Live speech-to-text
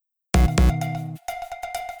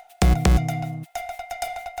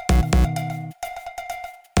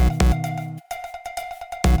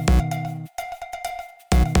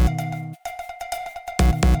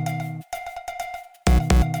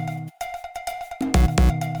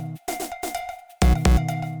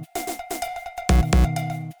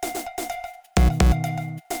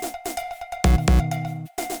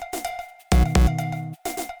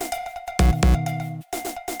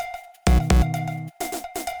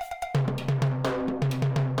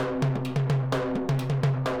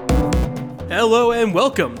Hello and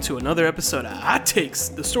welcome to another episode of Hot Takes,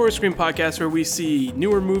 the Story Screen podcast where we see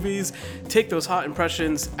newer movies, take those hot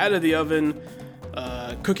impressions out of the oven.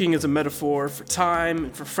 Cooking is a metaphor for time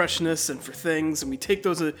and for freshness and for things, and we take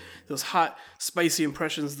those hot, spicy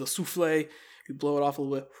impressions, the souffle, we blow it off a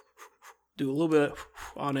little bit, do a little bit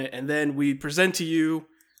on it, and then we present to you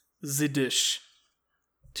the dish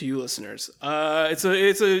to you listeners. It's a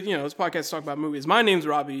podcast to talk about movies. My name's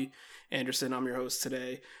Robbie Anderson. I'm your host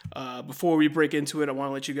today. Before we break into it, I want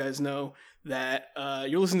to let you guys know that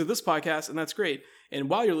you're listening to this podcast, and that's great. And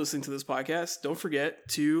while you're listening to this podcast, don't forget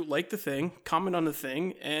to like the thing, comment on the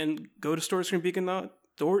thing, and go to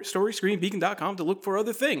storyscreenbeacon.com to look for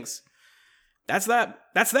other things. That's that.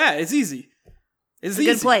 It's easy. It's a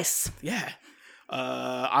good place. Yeah.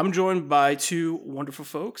 I'm joined by two wonderful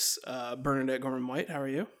folks. Bernadette Gorman-White, how are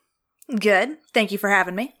you? Good. Thank you for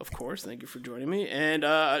having me. Of course. Thank you for joining me. And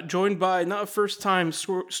joined by not a first-time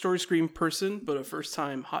story screen person, but a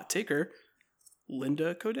first-time hot taker,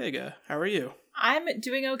 Linda Codega. How are you? I'm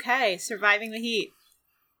doing okay. Surviving the heat.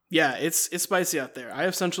 Yeah, it's spicy out there. I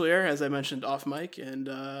have central air, as I mentioned off mic, and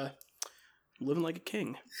living like a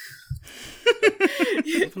king.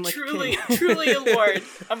 Truly a lord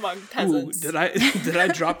among peasants. Ooh, did I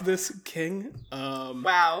drop this king?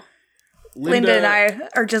 Wow. Linda and I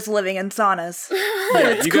are just living in saunas.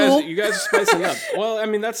 Yeah, you guys are spicing up. Well, I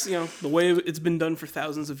mean, that's the way it's been done for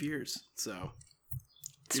thousands of years. So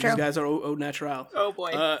it's true. These guys are au natural. Oh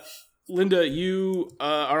boy. Linda, you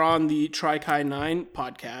are on the Try Kai 9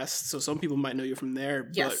 podcast, so some people might know you from there.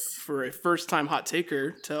 Yes. But for a first-time hot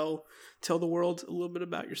taker, tell the world a little bit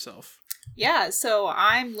about yourself. Yeah, so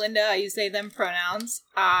I'm Linda. I use they, them pronouns.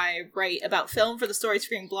 I write about film for the Story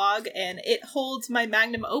Screen blog, and it holds my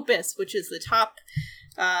magnum opus, which is the top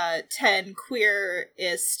 10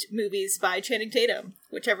 queerest movies by Channing Tatum,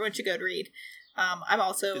 which everyone should go to read. I'm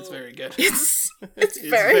also... It's very good. It's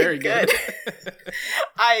very good.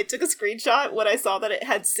 I took a screenshot when I saw that it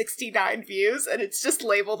had 69 views, and it's just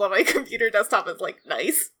labeled on my computer desktop as,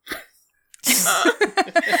 nice.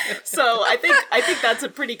 So I think that's a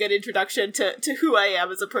pretty good introduction to who I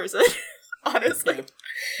am as a person. Honestly,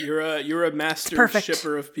 yeah. You're a master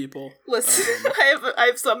shipper of people. Listen, I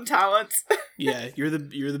have some talents. Yeah, you're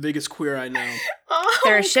the biggest queer I know.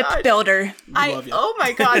 They're a ship builder. Love you. Oh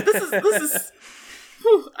my god, this is.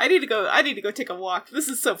 Whew, I need to go take a walk. This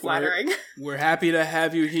is so flattering. We're happy to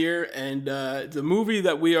have you here, and the movie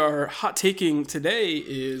that we are hot taking today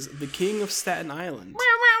is The King of Staten Island.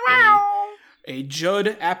 A Judd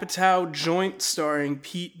Apatow joint starring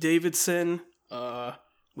Pete Davidson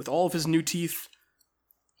with all of his new teeth.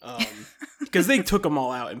 Because they took them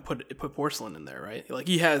all out and put porcelain in there, right?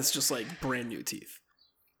 He has just brand new teeth.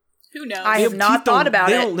 Who knows? I have not thought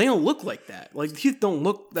about it. They don't look like that. Teeth don't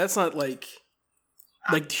look. That's not like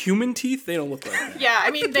human teeth. They don't look like that. Yeah,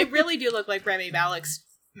 I mean they really do look like Rami Malek's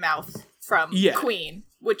mouth from Queen,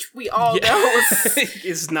 which we all know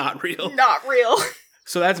is not real. Not real.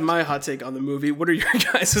 So that's my hot take on the movie. What are your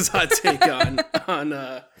guys' hot take on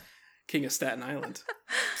King of Staten Island?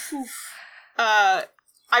 I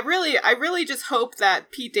really just hope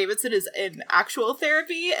that Pete Davidson is in actual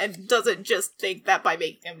therapy and doesn't just think that by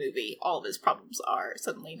making a movie, all of his problems are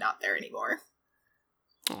suddenly not there anymore.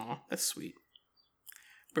 Aw, that's sweet.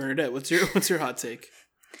 Bernadette, what's your hot take?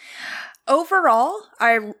 Overall,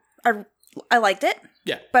 I liked it.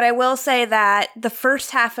 Yeah. But I will say that the first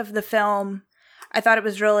half of the film, I thought it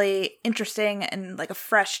was really interesting and a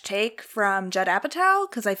fresh take from Judd Apatow,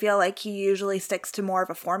 because I feel like he usually sticks to more of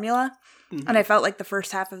a formula. Mm-hmm. And I felt like the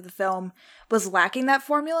first half of the film was lacking that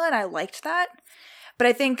formula, and I liked that. But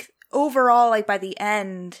I think overall, by the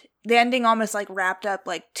ending almost wrapped up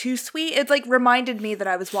too sweet. It reminded me that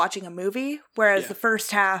I was watching a movie, whereas the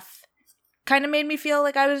first half kind of made me feel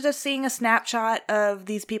like I was just seeing a snapshot of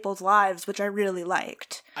these people's lives, which I really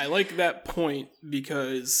liked. I like that point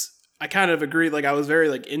because I kind of agree. I was very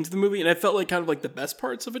into the movie, and I felt the best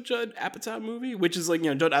parts of a Judd Apatow movie, which is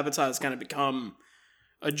Judd Apatow has kind of become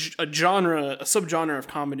a subgenre of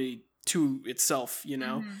comedy to itself,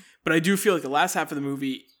 Mm-hmm. But I do feel the last half of the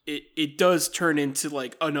movie, it does turn into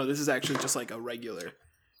oh no, this is actually just a regular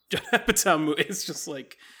Judd Apatow movie. It's just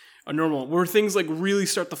a normal one where things really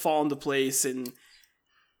start to fall into place.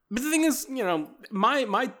 But the thing is,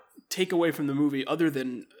 my takeaway from the movie, other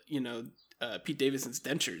than Pete Davidson's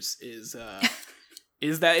dentures, is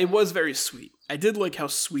that it was very sweet. I did like how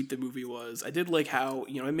sweet the movie was. I did like how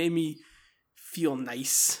it made me feel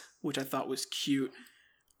nice, which I thought was cute.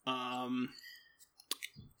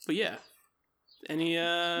 But yeah, any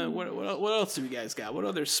what else do you guys got? What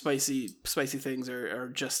other spicy things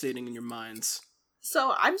are gestating in your minds?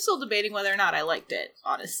 So I'm still debating whether or not I liked it,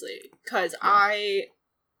 honestly, because I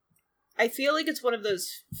feel like it's one of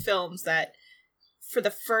those films that for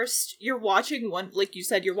the first, you're watching one, like you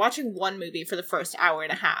said, you're watching one movie for the first hour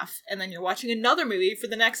and a half, and then you're watching another movie for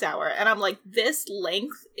the next hour, and I'm like, this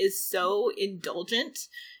length is so indulgent,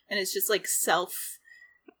 and it's just like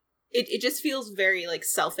it just feels very like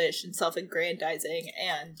selfish and self-aggrandizing,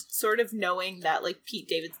 and sort of knowing that like Pete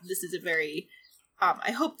Davidson, this is a very,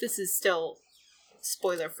 I hope this is still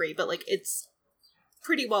spoiler free, but like it's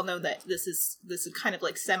pretty well known that this is kind of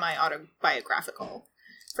like semi-autobiographical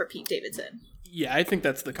for Pete Davidson. Yeah, I think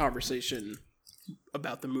that's the conversation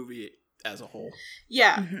about the movie as a whole.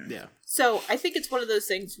 Yeah. Mm-hmm. Yeah. So I think it's one of those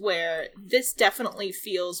things where this definitely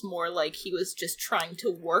feels more like he was just trying to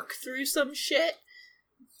work through some shit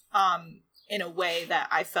in a way that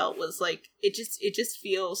I felt was like it just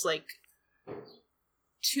feels like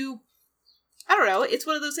too, I don't know, it's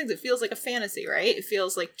one of those things, it feels like a fantasy, right? It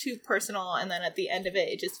feels like too personal, and then at the end of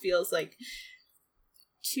it just feels like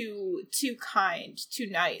too kind, too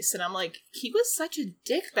nice, and I'm like, he was such a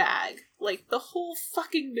dickbag like the whole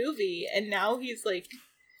fucking movie, and now he's like,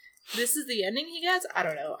 this is the ending he gets? I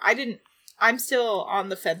don't know. I'm still on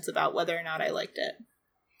the fence about whether or not I liked it.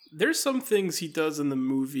 There's some things he does in the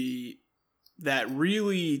movie that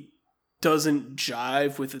really doesn't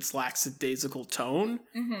jive with its lackadaisical tone.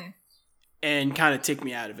 Mm-hmm. And kind of take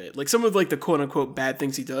me out of it. Like some of like the quote unquote bad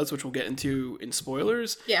things he does, which we'll get into in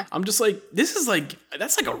spoilers. Yeah. I'm just like, this is like,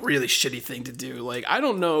 that's like a really shitty thing to do. Like, I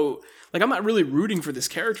don't know, like I'm not really rooting for this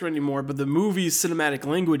character anymore, but the movie's cinematic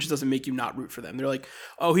language doesn't make you not root for them. They're like,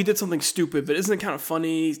 oh, he did something stupid, but isn't it kind of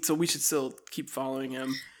funny? So we should still keep following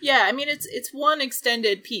him. Yeah, I mean, it's one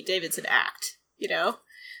extended Pete Davidson act, you know?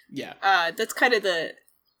 Yeah. That's kind of the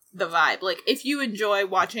vibe. Like, if you enjoy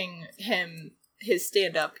watching his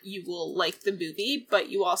stand-up, you will like the movie, but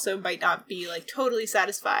you also might not be like totally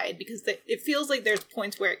satisfied, because it feels like there's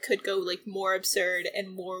points where it could go like more absurd and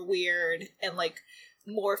more weird and like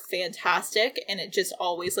more fantastic, and it just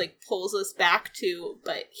always like pulls us back to,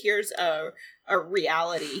 but here's a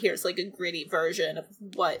reality, here's like a gritty version of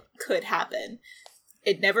what could happen.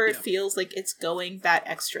 It never feels like it's going that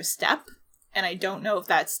extra step, and I don't know if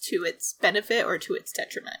that's to its benefit or to its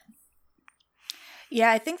detriment. Yeah,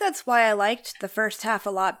 I think that's why I liked the first half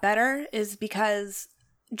a lot better, is because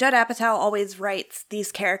Judd Apatow always writes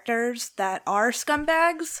these characters that are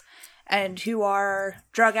scumbags and who are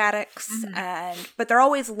drug addicts, but they're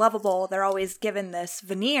always lovable. They're always given this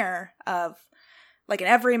veneer of like an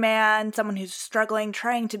everyman, someone who's struggling,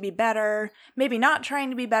 trying to be better, maybe not trying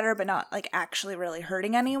to be better, but not like actually really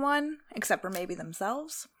hurting anyone, except for maybe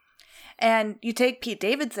themselves. And you take Pete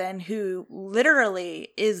Davidson, who literally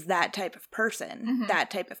is that type of person,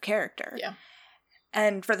 that type of character. Yeah.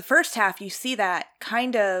 And for the first half, you see that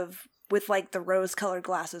kind of with like the rose-colored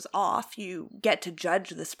glasses off. You get to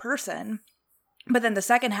judge this person. But then the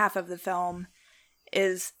second half of the film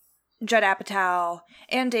is Judd Apatow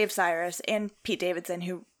and Dave Cyrus and Pete Davidson,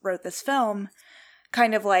 who wrote this film,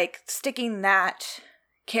 kind of like sticking that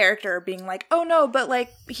character, being like, oh no, but like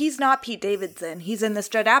he's not Pete Davidson, he's in this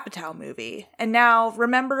Judd Apatow movie, and now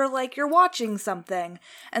remember, like, you're watching something.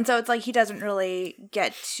 And so it's like he doesn't really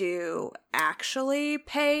get to actually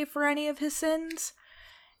pay for any of his sins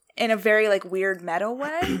in a very like weird meta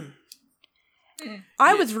way.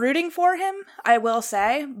 I was rooting for him, I will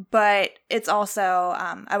say, but it's also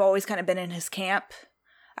I've always kind of been in his camp.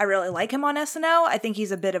 I really like him on SNL. I think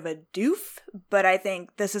he's a bit of a doof, but I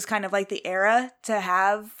think this is kind of like the era to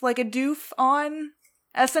have like a doof on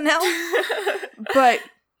SNL. but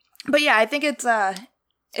yeah, I think it's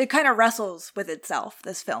it kind of wrestles with itself,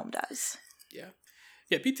 this film does.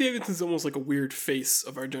 Yeah, Pete Davidson's almost like a weird face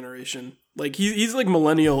of our generation. Like he's like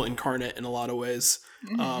millennial incarnate in a lot of ways.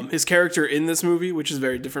 His character in this movie, which is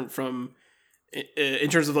very different from in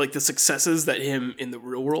terms of like the successes that him in the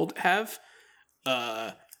real world have.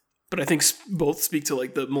 But I think both speak to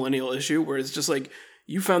like the millennial issue, where it's just like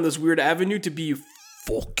you found this weird avenue to be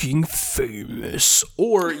fucking famous,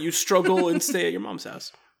 or you struggle and stay at your mom's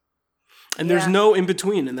house. And there's no in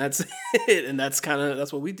between, and that's it. And that's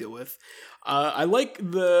what we deal with. I like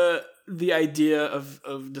the idea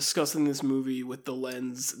of discussing this movie with the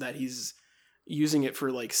lens that he's using it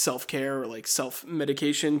for like self-care or like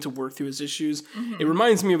self-medication to work through his issues. It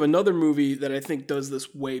reminds me of another movie that I think does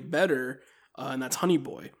this way better, and that's Honey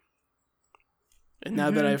Boy. And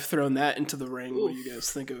now that I've thrown that into the ring, what do you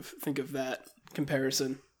guys think of that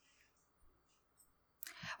comparison?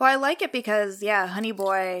 Well, I like it because, Honey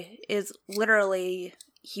Boy is literally,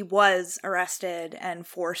 he was arrested and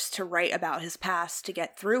forced to write about his past to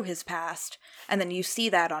get through his past, and then you see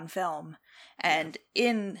that on film. And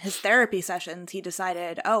in his therapy sessions, he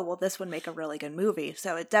decided, oh, well, this would make a really good movie.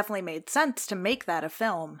 So it definitely made sense to make that a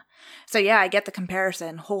film. So yeah, I get the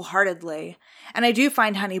comparison wholeheartedly. And I do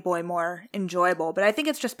find Honey Boy more enjoyable, but I think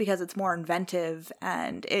it's just because it's more inventive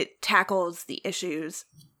and it tackles the issues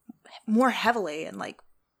more heavily and like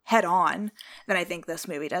head on than I think this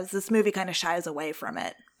movie does. This movie kind of shies away from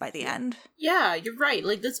it by the end. Yeah, you're right.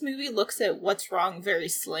 Like, this movie looks at what's wrong very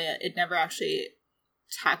slant. It never actually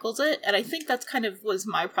tackles it, and I think that's kind of was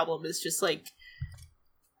my problem, is just like,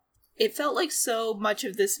 it felt like so much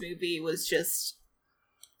of this movie was just,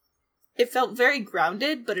 it felt very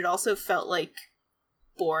grounded, but it also felt like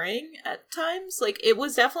boring at times. Like, it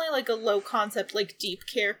was definitely like a low concept, like deep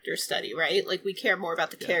character study, right? Like, we care more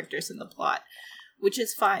about the characters and the plot, which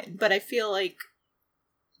is fine, but I feel like,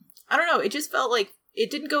 I don't know, it just felt like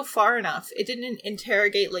it didn't go far enough. It didn't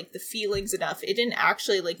interrogate like the feelings enough. It didn't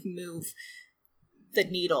actually like move the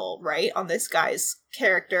needle, right, on this guy's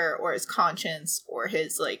character or his conscience or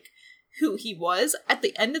his like who he was. At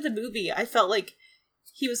the end of the movie, I felt like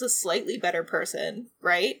he was a slightly better person,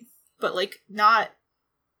 right? But like not,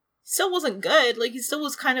 still wasn't good. Like, he still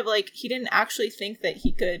was kind of like, he didn't actually think that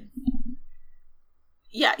he could,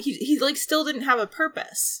 yeah, he like still didn't have a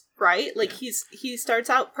purpose, right? Like, he starts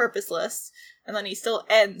out purposeless and then he still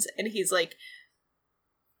ends and he's like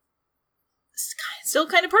still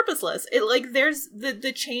kind of purposeless. It like, there's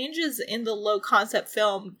the changes in the low concept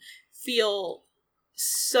film feel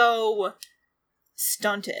so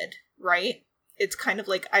stunted, right? It's kind of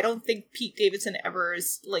like, I don't think Pete Davidson ever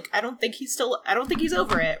is like, I don't think he's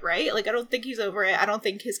over it, right? Like, I don't think he's over it. I don't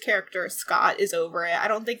think his character Scott is over it. I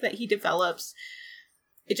don't think that he develops.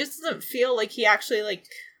 It just doesn't feel like he actually like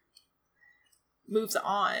moves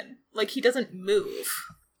on. Like, he doesn't move.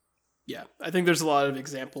 Yeah, I think there's a lot of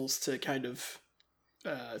examples to kind of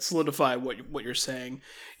solidify what you're saying.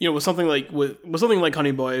 You know, with something like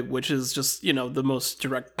Honey Boy, which is just, you know, the most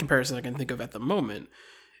direct comparison I can think of at the moment.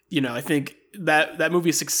 You know, I think that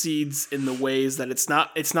movie succeeds in the ways that it's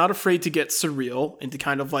not afraid to get surreal and to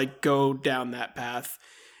kind of like go down that path.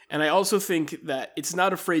 And I also think that it's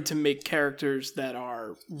not afraid to make characters that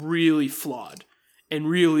are really flawed and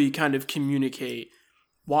really kind of communicate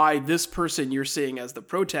why this person you're seeing as the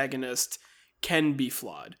protagonist can be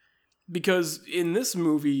flawed. Because in this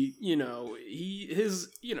movie, you know, he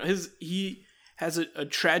has a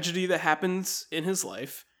tragedy that happens in his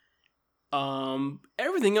life.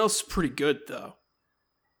 Everything else is pretty good though.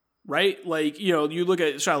 Right? Like, you know, you look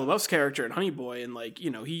at Shia LaBeouf's character in Honey Boy and like,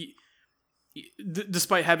 you know,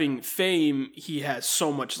 despite having fame, he has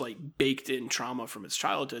so much like baked in trauma from his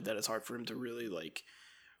childhood that it's hard for him to really like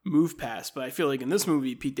move past. But I feel like in this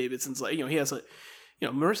movie, Pete Davidson's like, you know, he has like, you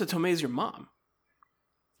know, Marissa Tomei is your mom.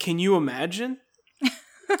 Can you imagine?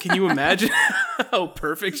 Can you imagine how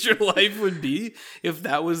perfect your life would be if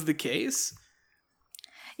that was the case?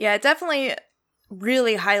 Yeah, it definitely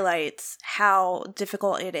really highlights how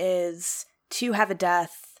difficult it is to have a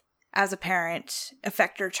death as a parent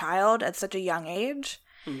affect your child at such a young age.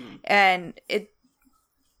 Mm-hmm. And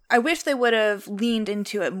I wish they would have leaned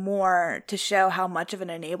into it more to show how much of an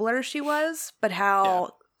enabler she was, but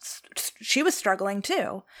how she was struggling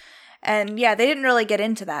too. And yeah, they didn't really get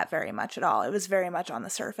into that very much at all. It was very much on the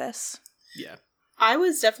surface. Yeah. I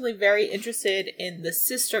was definitely very interested in the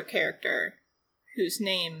sister character, whose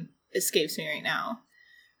name escapes me right now.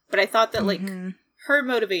 But I thought that, like, her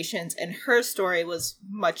motivations and her story was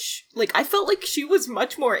much, like, I felt like she was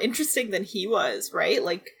much more interesting than he was, right?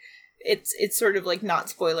 Like, it's sort of, like, not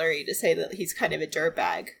spoilery to say that he's kind of a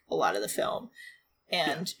dirtbag a lot of the film.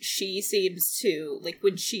 And she seems to, like,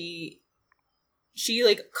 when she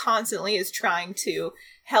like constantly is trying to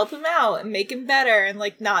help him out and make him better and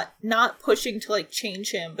like not pushing to like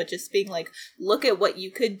change him, but just being like, look at what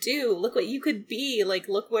you could do, look what you could be, like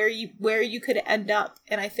look where you could end up.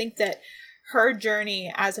 And I think that her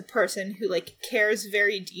journey as a person who like cares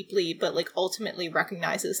very deeply but like ultimately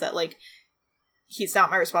recognizes that like he's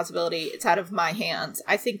not my responsibility, it's out of my hands.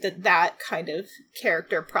 I think that kind of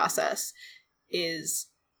character process is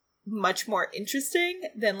much more interesting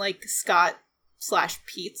than like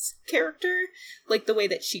Scott/Pete's character, like the way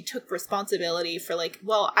that she took responsibility for like,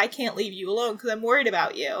 well, I can't leave you alone because I'm worried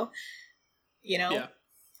about you, you know.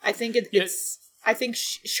 I think I think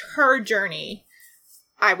her journey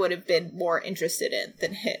I would have been more interested in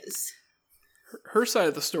than his. Her side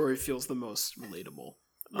of the story feels the most relatable,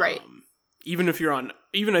 right? Even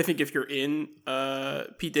I think if you're in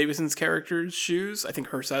Pete Davidson's character's shoes, I think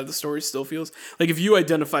her side of the story still feels like, if you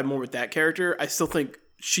identify more with that character, I still think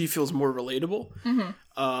she feels more relatable.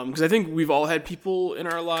 Because I think we've all had people in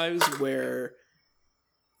our lives where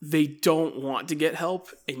they don't want to get help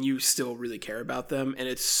and you still really care about them. And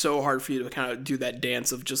it's so hard for you to kind of do that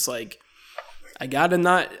dance of just like, I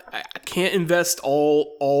can't invest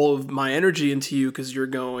all of my energy into you because you're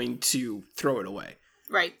going to throw it away.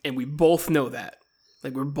 Right. And we both know that.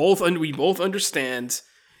 Like we both understand,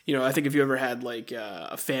 you know, I think if you ever had like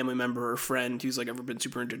a family member or friend who's like ever been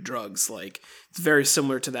super into drugs, like it's very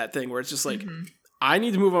similar to that thing where it's just like, I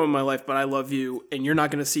need to move on with my life, but I love you and you're not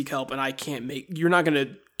going to seek help and you're not going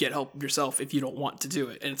to get help yourself if you don't want to do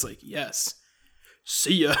it. And it's like, yes,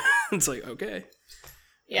 see ya. It's like, okay.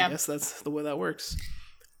 Yeah. I guess that's the way that works.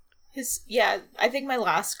 I think my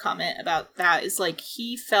last comment about that is like,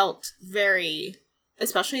 he felt very,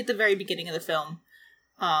 especially at the very beginning of the film,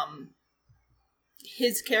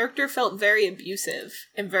 his character felt very abusive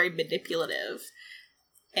and very manipulative.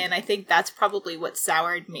 And I think that's probably what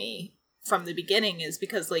soured me from the beginning, is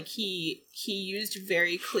because like he used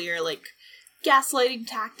very clear like gaslighting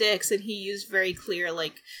tactics, and he used very clear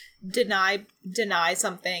like deny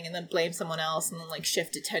something and then blame someone else and then like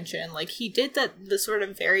shift attention. Like he did the sort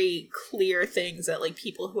of very clear things that like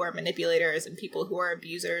people who are manipulators and people who are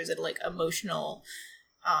abusers and like emotional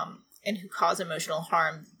and who cause emotional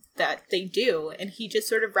harm that they do, and he just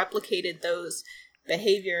sort of replicated those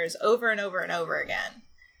behaviors over and over and over again.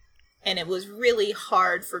 And it was really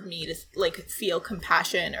hard for me to like feel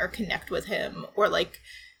compassion or connect with him or like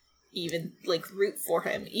even like root for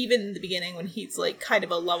him, even in the beginning when he's like kind of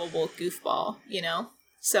a lovable goofball, you know?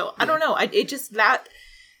 So I don't know.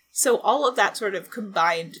 So all of that sort of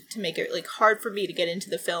combined to make it like hard for me to get into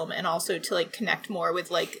the film and also to like connect more with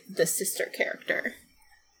like the sister character.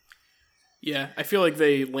 Yeah, I feel like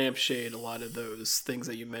they lampshade a lot of those things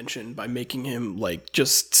that you mentioned by making him like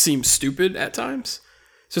just seem stupid at times.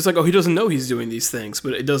 So it's like, oh, he doesn't know he's doing these things,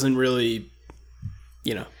 but it doesn't really,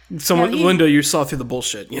 you know. Linda, you saw through the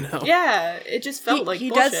bullshit, you know. Yeah, it just felt like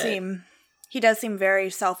bullshit. He does seem very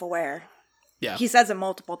self-aware. Yeah, he says it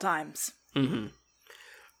multiple times. Mm-hmm.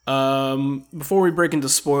 Before we break into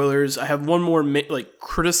spoilers, I have one more like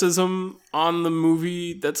criticism on the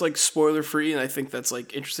movie that's like spoiler free, and I think that's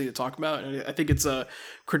like interesting to talk about. And I think it's a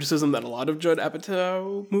criticism that a lot of Judd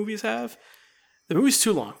Apatow movies have. The movie's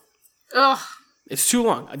too long. Ugh. It's too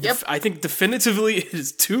long. Yep. I think definitively it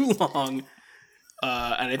is too long.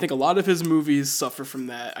 And I think a lot of his movies suffer from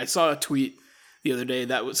that. I saw a tweet the other day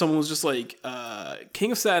that someone was just like,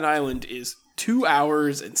 King of Staten Island is 2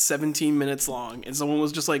 hours and 17 minutes long. And someone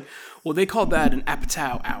was just like, well, they called that an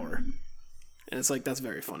Apatow hour. And it's like, that's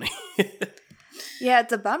very funny. Yeah,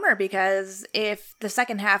 it's a bummer because if the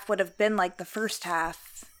second half would have been like the first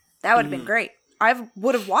half, that would have been great. I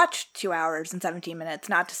would have watched 2 hours and 17 minutes,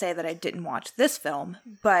 not to say that I didn't watch this film,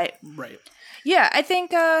 but right. Yeah, I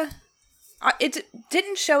think it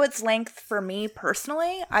didn't show its length for me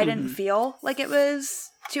personally. I didn't feel like it was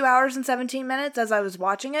 2 hours and 17 minutes as I was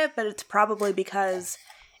watching it, but it's probably because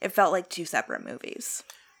it felt like two separate movies.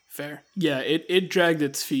 Fair. Yeah, it dragged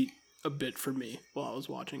its feet a bit for me while I was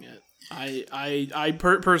watching it. I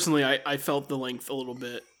personally felt the length a little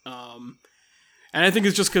bit. And I think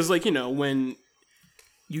it's just because, like, you know, when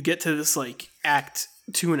you get to this, like, act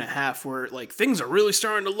 2.5 where, like, things are really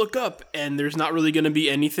starting to look up and there's not really going to be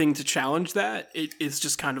anything to challenge that, it's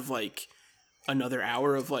just kind of, like, another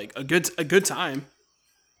hour of, like, a good time,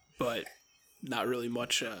 but not really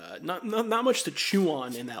much, not much to chew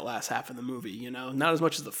on in that last half of the movie, you know? Not as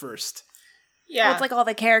much as the first. Yeah. Well, it's like all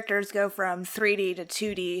the characters go from 3D to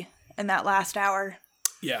 2D in that last hour.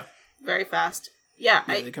 Yeah. Very fast. Yeah,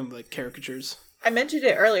 they become, like, caricatures. I mentioned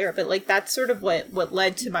it earlier, but like that's sort of what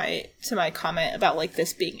led to my comment about like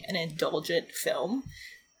this being an indulgent film.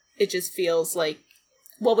 It just feels like,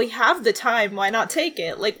 well, we have the time, why not take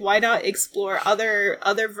it? Like, why not explore other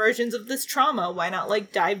versions of this trauma? Why not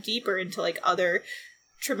like dive deeper into like other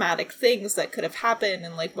traumatic things that could have happened?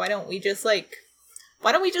 And like, why don't we just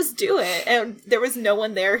do it? And there was no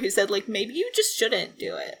one there who said like, maybe you just shouldn't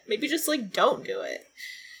do it. Maybe just like don't do it.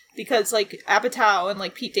 Because like Apatow and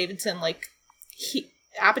like Pete Davidson, like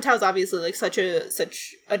Apatow's obviously like such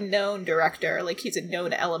a known director, like he's a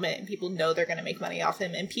known element and people know they're gonna make money off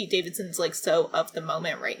him, and Pete Davidson's like so of the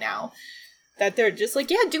moment right now that they're just like,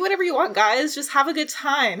 yeah, do whatever you want, guys, just have a good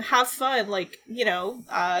time, have fun, like, you know,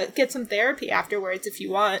 get some therapy afterwards if you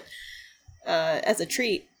want, as a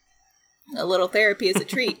treat, a little therapy as a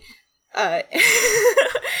treat. And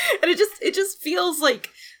it just feels like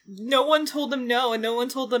no one told them no, and no one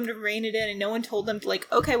told them to rein it in, and no one told them to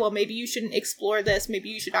like, okay, well, maybe you shouldn't explore this, maybe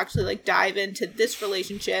you should actually like dive into this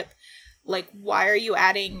relationship. Like, why are you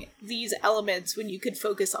adding these elements when you could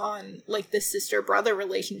focus on like the sister-brother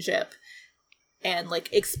relationship? and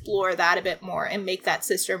like explore that a bit more and make that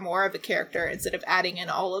sister more of a character instead of adding in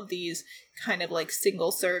all of these kind of like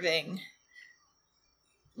single serving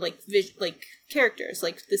like characters,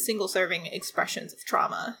 like the single serving expressions of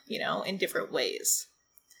trauma, you know, in different ways.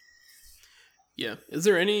 Yeah. Is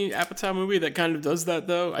there any Apatow movie that kind of does that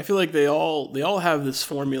though? I feel like they all have this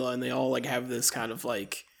formula, and they all like have this kind of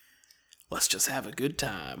like, let's just have a good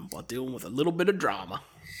time while dealing with a little bit of drama,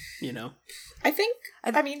 you know? I think,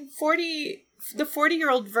 I mean, the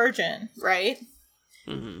 40-year-old virgin, right?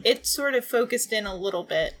 Mm-hmm. It sort of focused in a little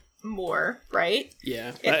bit more, right?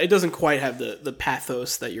 Yeah. It doesn't quite have the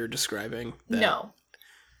pathos that you're describing. No.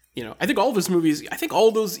 You know, I think all of his movies,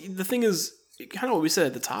 the thing is, kind of what we said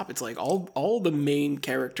at the top, it's like all the main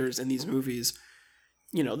characters in these movies,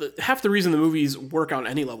 you know, half the reason the movies work on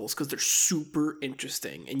any levels because they're super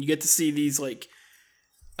interesting, and you get to see these like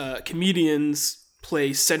comedians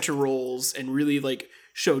play central roles and really like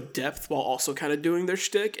show depth while also kind of doing their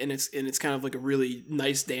shtick, and it's kind of like a really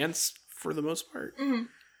nice dance for the most part. Mm-hmm.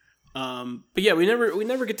 But yeah, we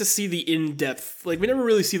never get to see the in-depth, like we never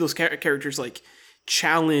really see those characters like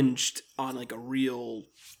challenged on like a real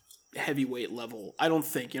heavyweight level. I don't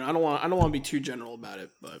think, you know, I don't want to be too general about it,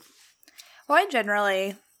 but Well, I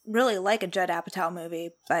generally really like a Judd Apatow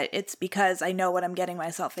movie, but it's because I know what I'm getting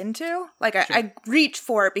myself into. Like, Sure. I reach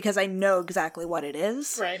for it because I know exactly what it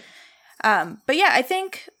is. Right. But yeah, I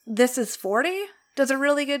think This Is 40 does a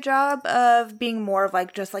really good job of being more of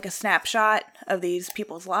like just like a snapshot of these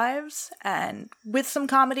people's lives, and with some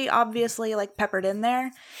comedy obviously like peppered in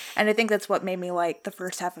there. And I think that's what made me like the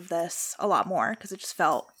first half of this a lot more, because it just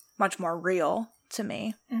felt much more real to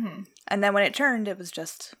me. Mm-hmm. And then when it turned, it was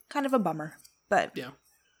just kind of a bummer. But yeah.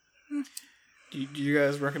 Do you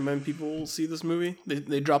guys recommend people see this movie?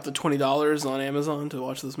 They dropped the $20 on Amazon to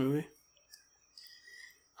watch this movie.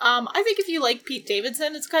 I think if you like Pete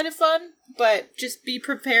Davidson, it's kind of fun, but just be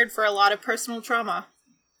prepared for a lot of personal trauma.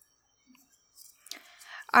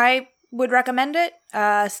 I would recommend it.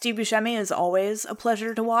 Steve Buscemi is always a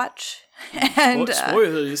pleasure to watch. And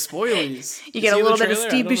spoilers. you get a little bit of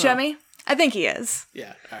Steve Buscemi. I think he is.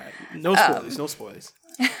 Yeah, all right. No spoilers.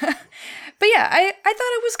 But yeah, I thought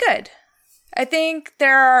it was good. I think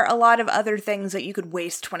there are a lot of other things that you could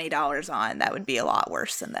waste $20 on that would be a lot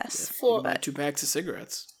worse than this. You can buy 2 packs of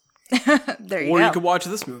cigarettes. There you or go. you could watch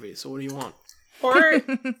this movie. So what do you want?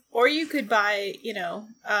 Or you could buy,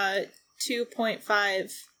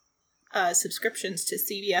 2.5 subscriptions to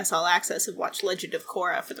CBS All Access and watch Legend of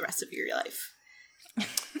Korra for the rest of your life.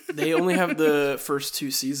 They only have the first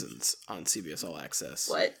 2 seasons on CBS All Access.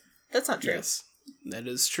 What? That's not true. Yes, that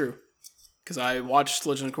is true. Because I watched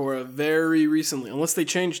Legend of Korra very recently, unless they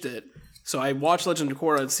changed it. So I watched Legend of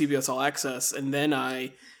Korra on CBS All Access, and then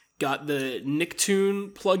I got the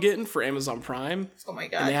Nicktoon plugin for Amazon Prime. Oh my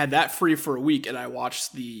god. And they had that free for a week, and I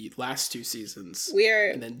watched the last 2 seasons.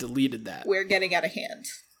 And then deleted that. We're getting out of hand.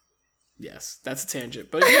 Yes, that's a tangent.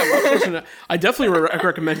 But yeah, I definitely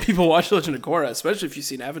recommend people watch Legend of Korra, especially if you've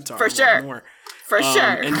seen Avatar. For sure. For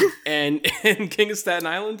sure. And King of Staten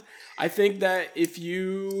Island, I think that if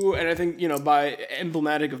you, and I think, by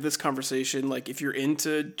emblematic of this conversation, like if you're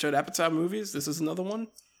into Judd Apatow movies, this is another one.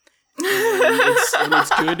 And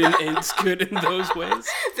it's good in those ways.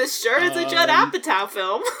 This sure is a Judd Apatow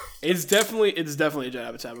film. It's definitely a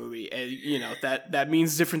Judd Apatow movie, and that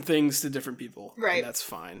means different things to different people. Right. And that's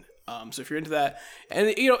fine. So if you're into that,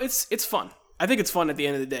 and it's fun. I think it's fun at the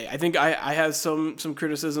end of the day. I think I have some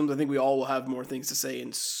criticisms. I think we all will have more things to say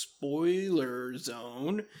in spoiler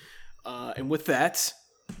zone. And with that,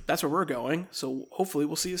 that's where we're going. So hopefully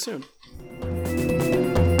we'll see you soon.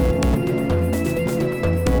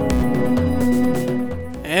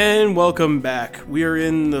 And welcome back. We are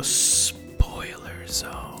in the spoiler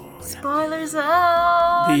zone. Spoiler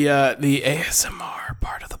zone. The ASMR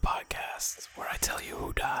part of the podcast where I tell you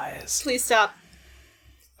who dies. Please stop.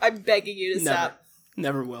 I'm begging you to stop.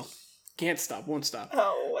 Never will. Can't stop. Won't stop.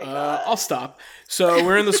 Oh my god. I'll stop. So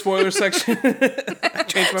we're in the spoiler section. I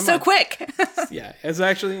changed my mind. So quick. Yeah, it's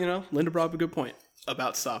actually, Linda brought up a good point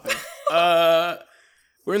about stopping.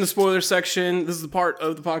 We're in the spoiler section. This is the part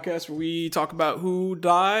of the podcast where we talk about who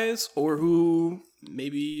dies or who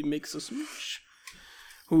maybe makes a smooch.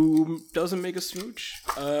 Who doesn't make a smooch.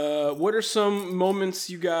 What are some moments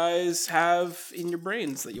you guys have in your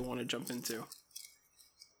brains that you want to jump into?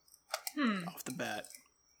 Off the bat.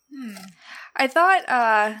 I thought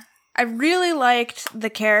I really liked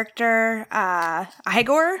the character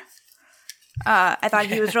Igor. I thought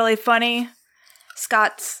he was really funny.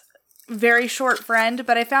 Scott's very short friend,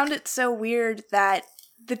 but I found it so weird that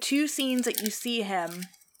the 2 scenes that you see him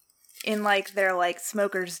in their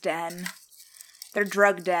smoker's den their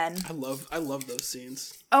drug den. I love those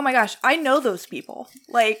scenes. Oh my gosh, I know those people.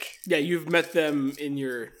 Like, yeah, you've met them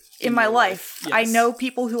in my life. Yes. I know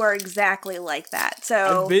people who are exactly like that.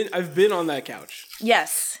 So I've been on that couch.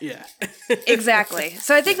 Yes. Yeah. Exactly.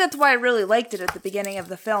 So I think that's why I really liked it at the beginning of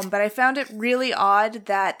the film, but I found it really odd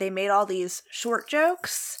that they made all these short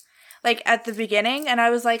jokes like at the beginning, and I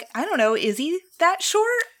was like, I don't know, is he that short?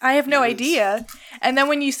 I have no idea. And then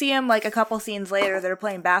when you see him like a couple scenes later, they're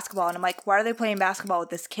playing basketball, and I'm like, why are they playing basketball with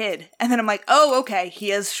this kid? And then I'm like, oh, okay, he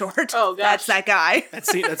is short. Oh, gosh. That's that guy. That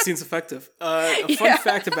scene's effective. A fun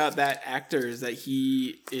fact about that actor is that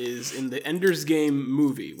he is in the Ender's Game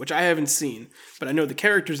movie, which I haven't seen, but I know the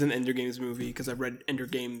characters in the Ender Games movie because I've read Ender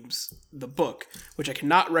Games, the book, which I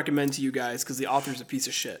cannot recommend to you guys because the author's a piece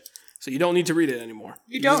of shit. So you don't need to read it anymore.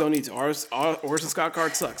 You just don't need to. Orson Scott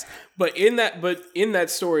Card sucks. But in that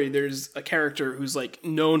story, there's a character who's like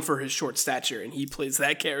known for his short stature, and he plays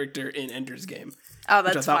that character in Ender's Game. Oh,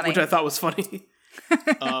 that's funny. Which I thought was funny.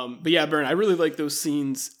 But yeah, Bern, I really like those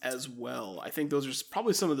scenes as well. I think those are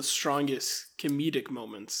probably some of the strongest comedic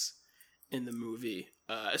moments in the movie,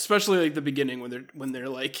 especially like the beginning when they're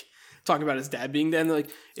like talking about his dad being dead, and they're like,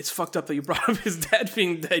 it's fucked up that you brought up his dad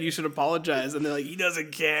being dead, you should apologize. And they're like, he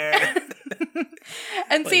doesn't care.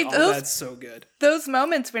 And like, see, that's so good. Those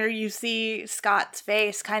moments where you see Scott's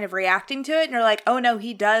face kind of reacting to it, and you're like, oh no,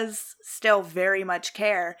 he does still very much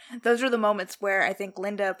care. Those are the moments where I think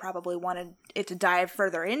Linda probably wanted it to dive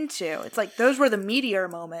further into. It's like, those were the meteor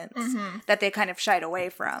moments that they kind of shied away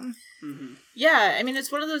from. Mm-hmm. Yeah, I mean,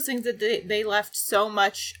 it's one of those things that they left so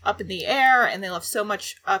much up in the air, and they left so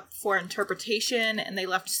much up for interpretation, and they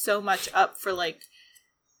left so much up for, like,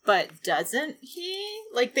 but doesn't he?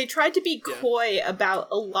 Like, they tried to be coy about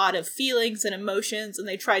a lot of feelings and emotions, and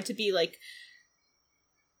they tried to be, like,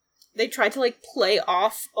 play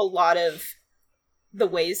off a lot of the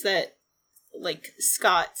ways that, like,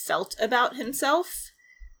 Scott felt about himself.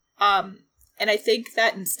 And I think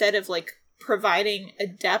that instead of, like, providing a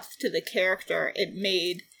depth to the character,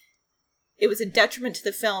 it was a detriment to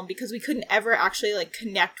the film because we couldn't ever actually like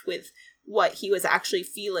connect with what he was actually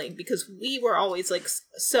feeling because we were always like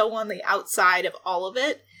so on the outside of all of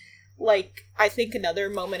it. Like, I think another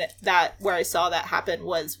moment where I saw that happen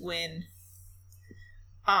was when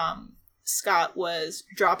Scott was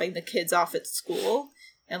dropping the kids off at school,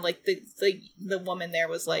 and like the woman there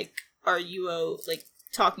was like, are you like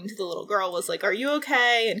talking to the little girl was like, are you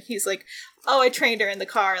okay? And he's like, oh, I trained her in the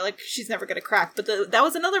car, like she's never gonna crack. But that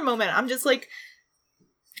was another moment I'm just like,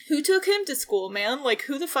 who took him to school, man? Like,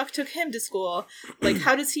 who the fuck took him to school? Like,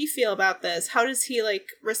 how does he feel about this? How does he like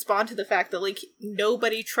respond to the fact that like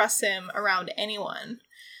nobody trusts him around anyone?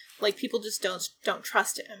 Like, people just don't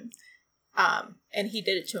trust him. And he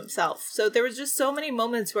did it to himself. So there was just so many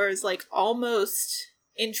moments where it was like almost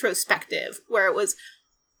introspective, where it was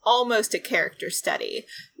almost a character study,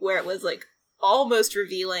 where it was like almost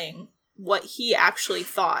revealing what he actually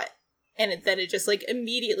thought, and then it just like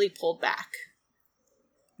immediately pulled back.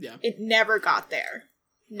 Yeah, it never got there.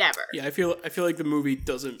 Never. Yeah, I feel like the movie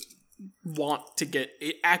doesn't want to get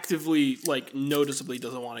it actively, like noticeably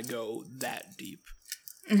doesn't want to go that deep,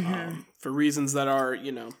 for reasons that are,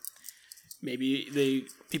 you know, maybe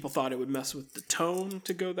people thought it would mess with the tone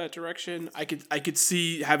to go that direction. I could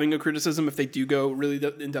see having a criticism if they do go really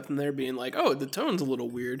in depth in there, being like, oh, the tone's a little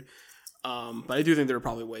weird. But I do think there are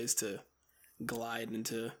probably ways to glide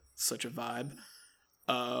into such a vibe.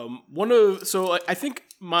 I think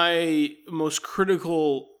my most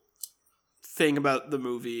critical thing about the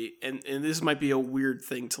movie, and this might be a weird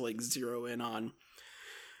thing to like zero in on.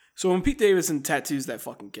 So when Pete Davidson tattoos that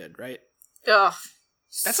fucking kid, right? Ugh.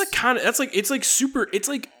 It's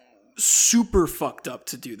like super fucked up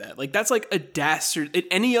to do that. Like, that's like a dastard. In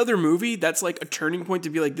any other movie, that's like a turning point to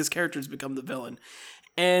be like, this character's become the villain.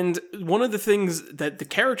 And one of the things that the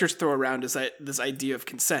characters throw around is that this idea of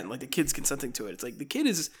consent, like the kid's consenting to it. It's like, the kid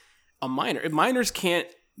is a minor. Minors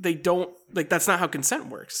that's not how consent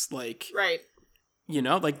works. Like, right. You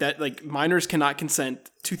know, like that, like minors cannot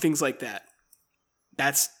consent to things like that.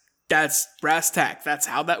 That's brass tack. That's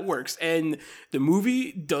how that works. And the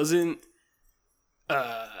movie doesn't,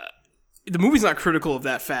 the movie's not critical of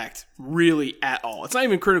that fact really at all. It's not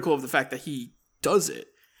even critical of the fact that he does it,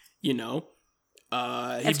 you know?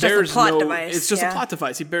 It's just a plot device. It's just a plot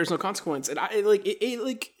device. He bears no consequence. And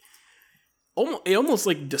it almost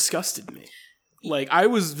like disgusted me. Like, I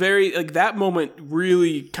was very, like, that moment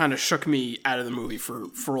really kind of shook me out of the movie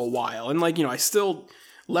for a while. And like, you know, I still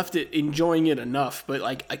left it enjoying it enough, but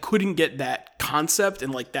like, I couldn't get that concept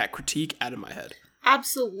and like that critique out of my head.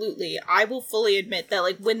 Absolutely. I will fully admit that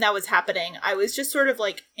like when that was happening, I was just sort of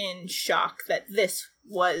like in shock that this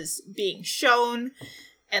was being shown,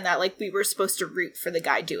 and that like we were supposed to root for the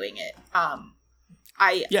guy doing it.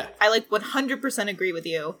 I like 100% agree with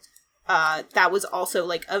you. That was also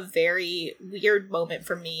like a very weird moment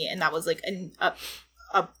for me, and that was like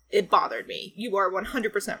it bothered me. You are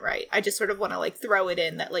 100% right. I just sort of want to like throw it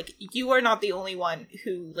in that like you are not the only one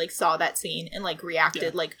who like saw that scene and like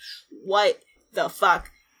reacted like, what the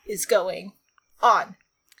fuck is going on?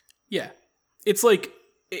 Yeah. It's like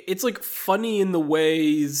funny in the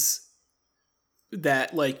ways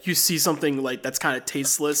that like you see something like that's kind of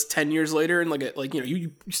tasteless 10 years later, and like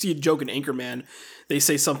you see a joke in Anchorman, they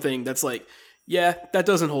say something that's like, yeah, that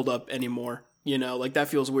doesn't hold up anymore, like that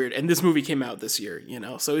feels weird, and this movie came out this year,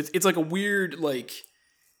 so it's like a weird like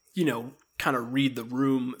kind of read the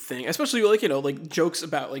room thing, especially like like jokes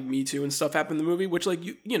about like Me Too and stuff happen in the movie, which like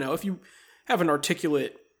if you have an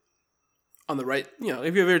articulate on the right, if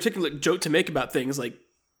you have an articulate joke to make about things, like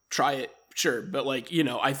try it. Sure, but like,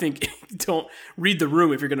 I think don't read the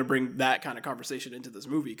room if you're going to bring that kind of conversation into this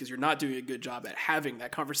movie, because you're not doing a good job at having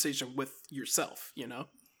that conversation with yourself,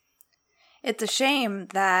 It's a shame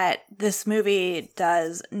that this movie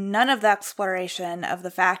does none of the exploration of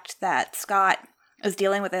the fact that Scott is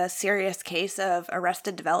dealing with a serious case of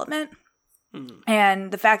arrested development,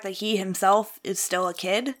 and the fact that he himself is still a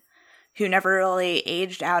kid who never really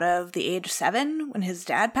aged out of the age 7 when his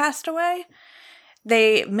dad passed away.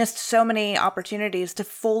 They missed so many opportunities to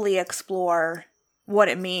fully explore what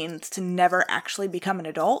it means to never actually become an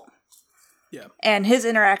adult. Yeah. And his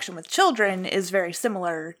interaction with children is very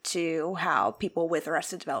similar to how people with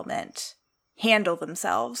arrested development handle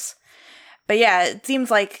themselves. But yeah, it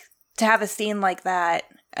seems like to have a scene like that,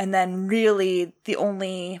 and then really the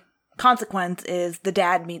only consequence is the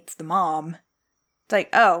dad meets the mom. It's like,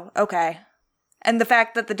 oh, okay. And the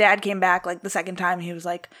fact that the dad came back, like, the second time, he was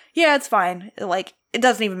like, yeah, it's fine. Like, it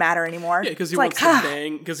doesn't even matter anymore. Yeah, because he wants to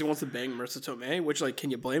bang Marissa Tomei, which, like, can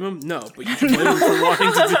you blame him? No, but you can blame him for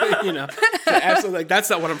wanting to do it, So absolutely, like, that's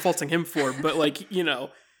not what I'm faulting him for, but, like, and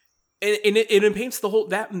it paints the whole,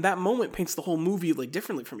 that moment paints the whole movie, like,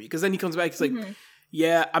 differently for me, because then he comes back, he's like,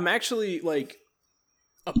 yeah, I'm actually, like,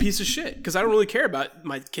 a piece of shit, because I don't really care about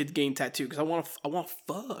my kid getting tattooed, because I want to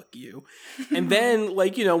fuck you. And then,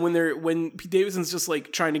 like, when Pete Davidson's just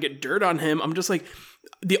like trying to get dirt on him, I'm just like,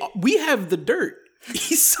 we have the dirt.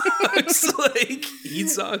 He sucks. Like, he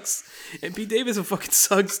sucks, and Pete Davidson fucking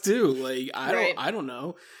sucks too. Like, I don't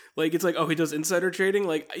know. Like, it's like, oh, he does insider trading.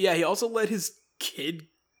 Like, yeah, he also let his kid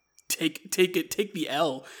take the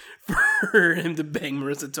L for him to bang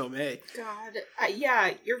Marissa Tomei. God,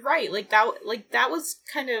 yeah, you're right. Like that was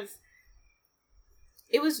kind of,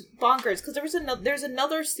 it was bonkers, because there's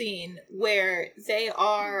another scene where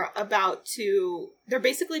they're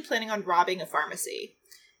basically planning on robbing a pharmacy,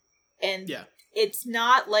 and it's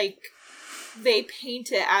not like they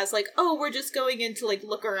paint it as like, oh, we're just going in to like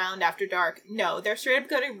look around after dark. No, they're straight up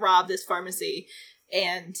going to rob this pharmacy,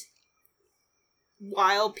 and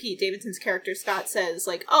while Pete Davidson's character Scott says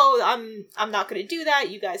like, oh, I'm not going to do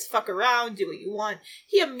that, you guys fuck around, do what you want,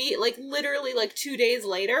 he literally like 2 days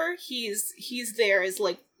later he's there as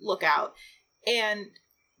like lookout, and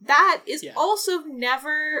that is also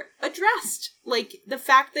never addressed. Like, the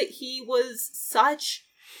fact that he was such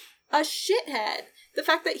a shithead, the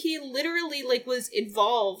fact that he literally like was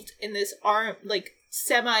involved in this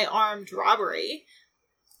semi-armed robbery.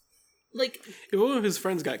 Like, if one of his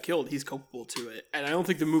friends got killed, he's culpable to it, and I don't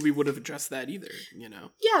think the movie would have addressed that either.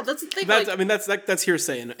 Yeah, that's the thing. That's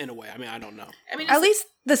hearsay in a way. I mean, I don't know. I mean, at least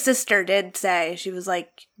the sister did say, she was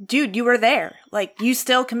like, "Dude, you were there. Like, you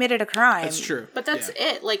still committed a crime." That's true, but that's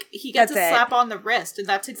it. Like, he gets a slap on the wrist, and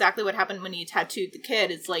that's exactly what happened when he tattooed the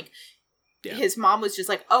kid. It's like, his mom was just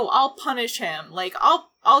like, "Oh, I'll punish him. Like,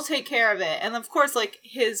 I'll take care of it." And of course, like,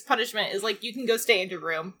 his punishment is like, you can go stay in your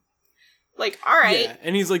room. Like, all right. Yeah,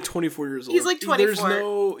 and he's like 24 years old. He's like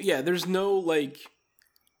 24. There's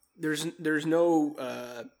no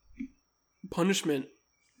punishment,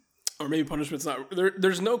 or maybe punishment's not,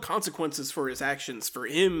 there's no consequences for his actions for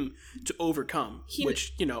him to overcome,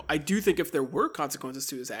 which, I do think if there were consequences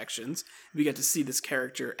to his actions, we get to see this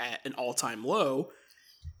character at an all-time low.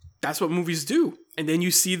 That's what movies do. And then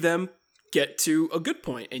you see them get to a good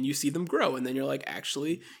point, and you see them grow, and then you're like,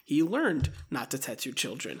 actually, he learned not to tattoo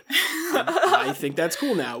children. I think that's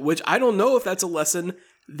cool now, which I don't know if that's a lesson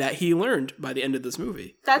that he learned by the end of this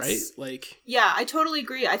movie. Right? Like, yeah, I totally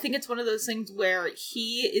agree. I think it's one of those things where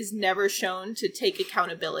he is never shown to take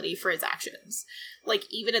accountability for his actions. Like,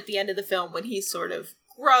 even at the end of the film, when he's sort of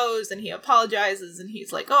grows and he apologizes and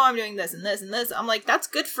he's like, oh, I'm doing this and this and this. I'm like, that's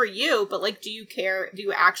good for you, but like, do you care? Do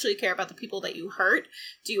you actually care about the people that you hurt?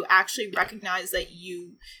 Do you actually recognize that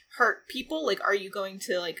you hurt people? Like, are you going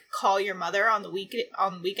to like call your mother on the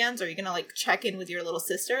weekends? Are you gonna like check in with your little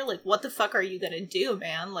sister? Like, what the fuck are you gonna do,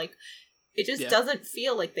 man? Like, it just doesn't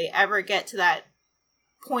feel like they ever get to that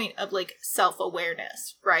point of like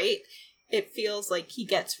self-awareness, right? It feels like he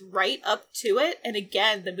gets right up to it, and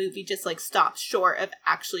again the movie just like stops short of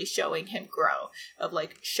actually showing him grow, of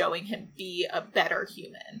like showing him be a better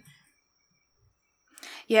human.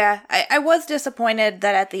 Yeah, I was disappointed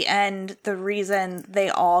that at the end, the reason they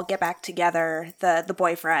all get back together, the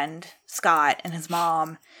boyfriend, Scott, and his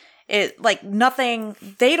mom, it like nothing,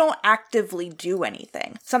 they don't actively do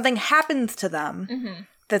anything. Something happens to them.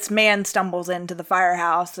 This man stumbles into the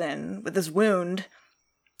firehouse and with his wound,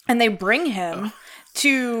 and they bring him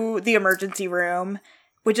to the emergency room,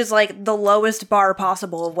 which is like the lowest bar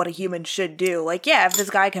possible of what a human should do. Like, yeah, if this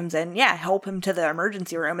guy comes in, help him to the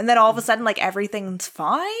emergency room. And then all of a sudden, like, everything's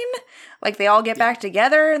fine. Like, they all get back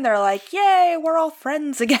together and they're like, yay, we're all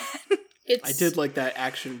friends again. I did like that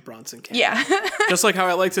action Bronson cameo. Yeah. Just like how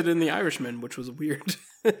I liked it in The Irishman, which was weird.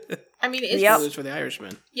 I mean, it's spoilers for The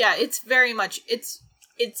Irishman. Yeah, it's very much,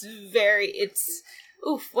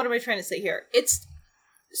 oof, what am I trying to say here? It's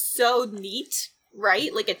so neat,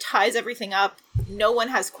 right? Like, it ties everything up. No one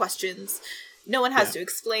has questions. No one has to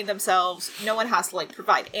explain themselves. No one has to like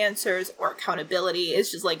provide answers or accountability. It's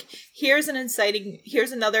just like, here's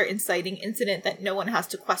another inciting incident that no one has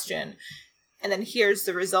to question. And then here's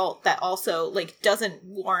the result that also like doesn't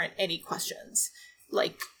warrant any questions.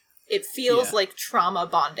 Like, it feels like trauma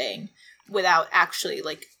bonding without actually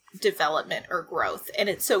like development or growth. And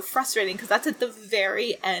it's so frustrating because that's at the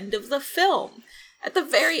very end of the film. At the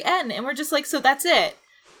very end. And we're just like, so that's it.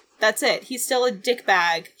 That's it. He's still a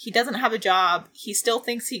dickbag. He doesn't have a job. He still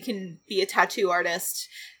thinks he can be a tattoo artist.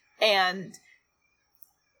 And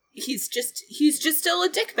he's just still a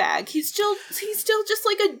dickbag. He's still just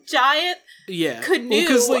like a giant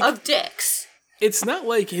canoe of dicks. It's not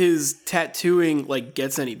like his tattooing like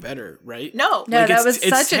gets any better, right? No, like, that was it's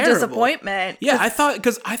such terrible. A disappointment. Yeah, I thought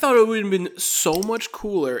it would have been so much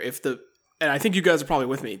cooler if and I think you guys are probably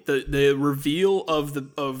with me. The reveal of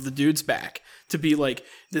the dude's back to be like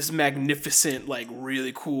this magnificent, like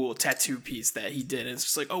really cool tattoo piece that he did. And it's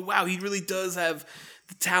just like, oh wow, he really does have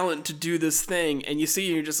the talent to do this thing. And you see,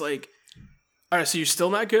 and you're just like, all right, so you're still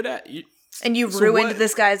not good at it. And you ruined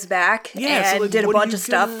this guy's back and did a bunch of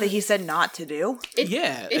stuff that he said not to do.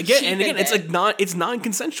 Again, it's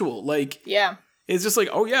non-consensual. Like, it's just like,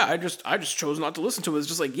 oh yeah, I just chose not to listen to it. It's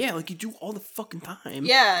just like, yeah, like you do all the fucking time.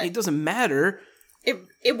 Yeah. It doesn't matter.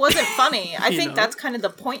 It wasn't funny. I think that's kind of the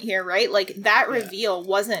point here, right? Like, that reveal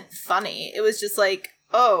wasn't funny. It was just like,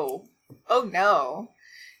 oh no.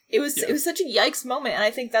 It was such a yikes moment, and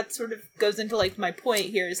I think that sort of goes into like my point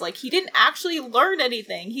here is like, he didn't actually learn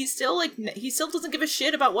anything. He still doesn't give a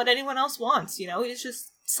shit about what anyone else wants, you know? He's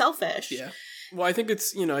just selfish. Yeah. Well, I think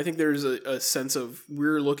it's, I think there's a sense of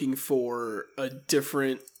we're looking for a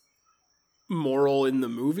different moral in the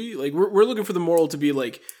movie. Like, we're looking for the moral to be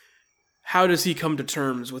like, how does he come to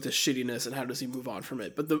terms with his shittiness and how does he move on from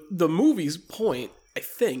it? But the movie's point, I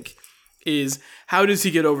think, is how does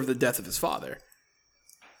he get over the death of his father?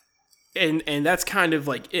 And that's kind of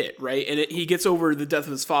like it, right? And he gets over the death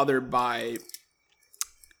of his father by,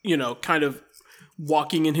 kind of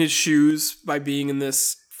walking in his shoes, by being in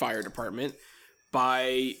this fire department,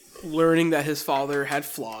 by learning that his father had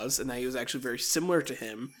flaws and that he was actually very similar to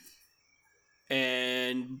him,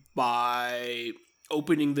 and by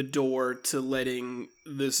opening the door to letting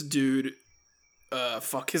this dude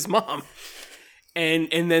fuck his mom. And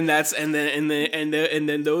then that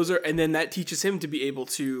teaches him to be able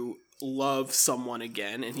to love someone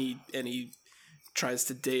again, and he tries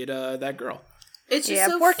to date that girl. It's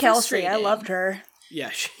just so poor Kelsey. I loved her. Yeah,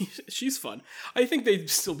 she's fun. I think they'd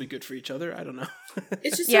still be good for each other. I don't know.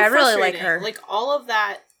 It's just so I really like her. Like all of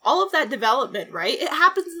that development, right? It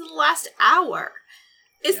happens in the last hour.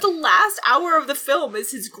 It's the last hour of the film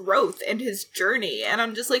is his growth and his journey. And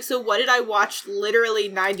I'm just like, so what did I watch literally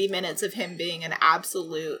 90 minutes of him being an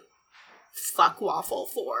absolute fuckwaffle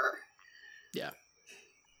for? Yeah.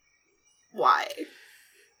 Why?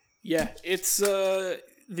 Yeah, it's the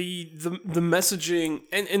messaging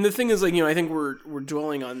and the thing is, like, I think we're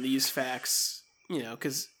dwelling on these facts,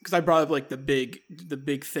 because I brought up like the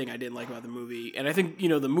big thing I didn't like about the movie. And I think,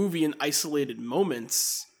 the movie in isolated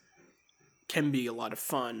moments can be a lot of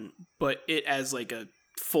fun, but it as like a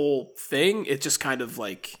full thing, it just kind of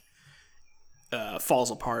like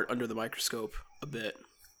falls apart under the microscope a bit.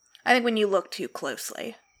 I think when you look too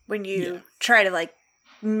closely, when you try to like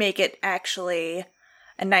make it actually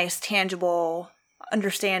a nice, tangible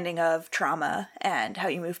understanding of trauma and how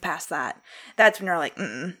you move past that. That's when you're like,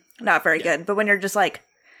 not very good. But when you're just like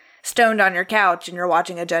stoned on your couch and you're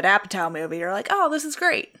watching a Judd Apatow movie, you're like, oh, this is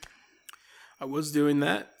great. I was doing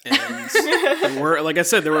that, and there were, like I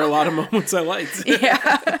said, there were a lot of moments I liked.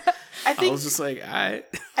 Yeah. I was just like, all right.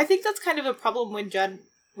 I think that's kind of a problem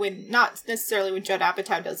when not necessarily when Judd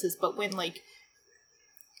Apatow does this, but when like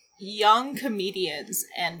young comedians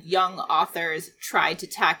and young authors try to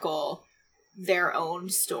tackle their own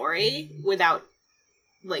story without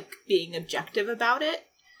like being objective about it.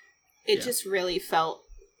 It just really felt,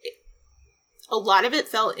 a lot of it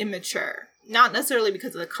felt immature. Not necessarily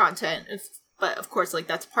because of the content, but of course, like,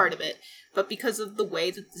 that's part of it. But because of the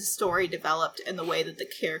way that the story developed and the way that the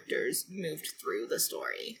characters moved through the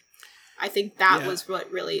story. I think that was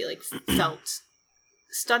what really, like, felt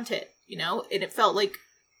stunted, you know? And it felt like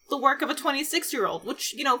the work of a 26-year-old,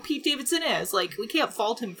 which, you know, Pete Davidson is. Like, we can't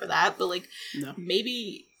fault him for that, but, like,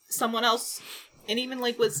 maybe someone else, and even,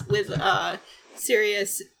 like, with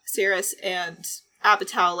Sirius and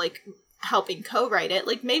Apatow, like, helping co-write it,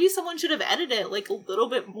 like, maybe someone should have edited it, like, a little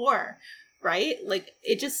bit more, right? Like,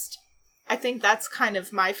 it just, I think that's kind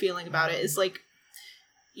of my feeling about it, is, like,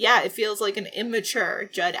 yeah, it feels like an immature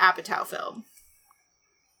Judd Apatow film.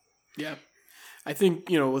 Yeah. I think,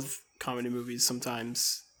 you know, with comedy movies,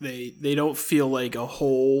 sometimes they don't feel like a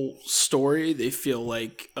whole story. They feel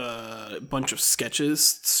like a bunch of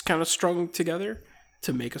sketches kind of strung together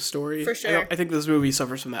to make a story. For sure. I think this movie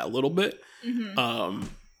suffers from that a little bit. Mm-hmm.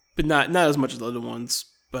 But not as much as the other ones.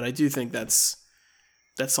 But I do think that's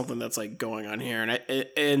something that's like going on here.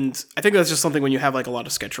 And I think that's just something when you have like a lot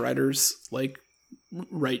of sketch writers like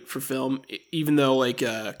write for film, even though like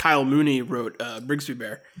Kyle Mooney wrote Brigsby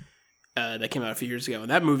Bear. That came out a few years ago,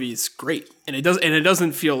 and that movie is great. And it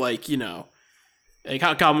doesn't feel like, you know,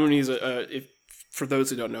 Kyle Mooney is if for those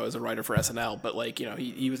who don't know, is a writer for SNL, but like, you know,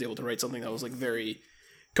 he was able to write something that was like very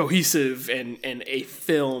cohesive and a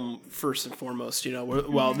film first and foremost, you know.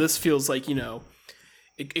 While this feels like, you know,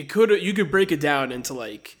 you could break it down into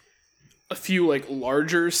like a few like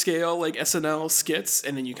larger scale like SNL skits,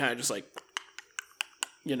 and then you kind of just like,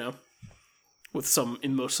 you know, with some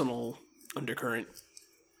emotional undercurrent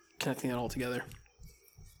connecting it all together.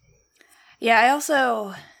 Yeah, I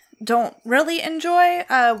also don't really enjoy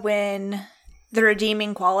when the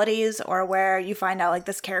redeeming qualities, or where you find out like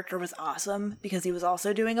this character was awesome because he was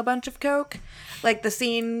also doing a bunch of coke. Like the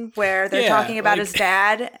scene where they're talking about his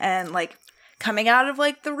dad and like coming out of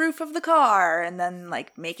like the roof of the car and then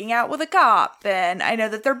like making out with a cop, and I know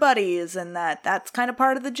that they're buddies and that's kind of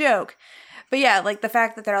part of the joke. But yeah, like the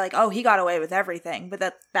fact that they're like, oh, he got away with everything, but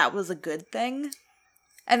that was a good thing.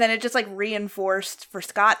 And then it just, like, reinforced for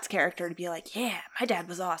Scott's character to be like, yeah, my dad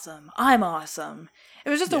was awesome. I'm awesome.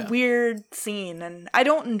 It was just a weird scene, and I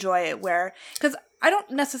don't enjoy it because I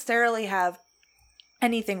don't necessarily have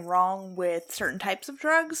anything wrong with certain types of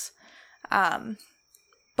drugs,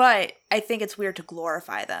 but I think it's weird to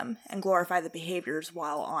glorify them and glorify the behaviors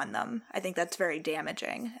while on them. I think that's very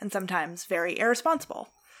damaging and sometimes very irresponsible.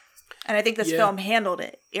 And I think this film handled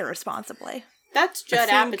it irresponsibly. That's Judd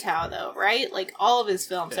Apatow, though, right? Like, all of his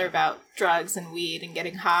films are about drugs and weed and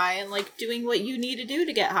getting high and, like, doing what you need to do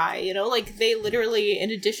to get high, you know? Like, they literally,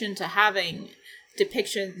 in addition to having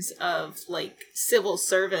depictions of, like, civil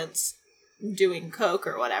servants doing coke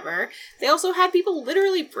or whatever, they also had people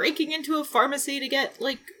literally breaking into a pharmacy to get,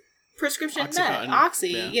 like, prescription med,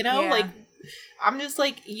 Oxy, you know? Yeah. Like, I'm just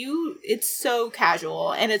like, it's so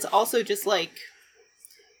casual, and it's also just, like,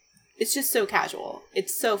 it's just so casual.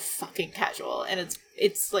 It's so fucking casual. And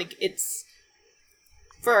it's like, it's,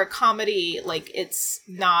 for a comedy, like, it's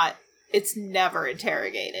never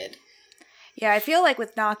interrogated. Yeah, I feel like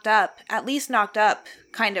with Knocked Up, at least Knocked Up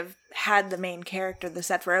kind of had the main character, the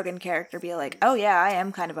Seth Rogen character, be like, oh yeah, I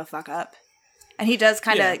am kind of a fuck up. And he does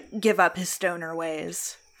kind of give up his stoner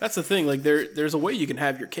ways. That's the thing, like, there's a way you can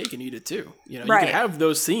have your cake and eat it too. You know, you can have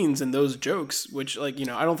those scenes and those jokes, which, like, you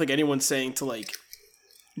know, I don't think anyone's saying to, like,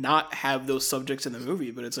 not have those subjects in the movie,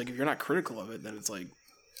 but it's like, if you're not critical of it, then it's like,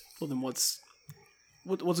 well, then what's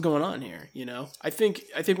going on here, you know? I think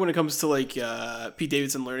when it comes to like Pete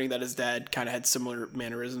Davidson learning that his dad kind of had similar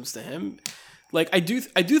mannerisms to him, like I do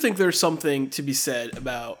think there's something to be said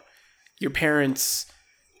about your parents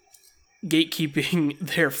gatekeeping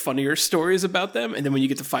their funnier stories about them, and then when you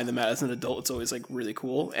get to find them out as an adult, it's always like really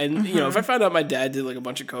cool. And you know, if I found out my dad did like a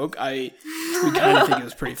bunch of coke, we kind of think it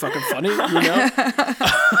was pretty fucking funny, you know,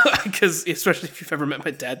 because especially if you've ever met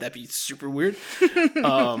my dad, that'd be super weird.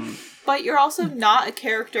 But you're also not a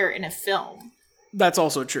character in a film. That's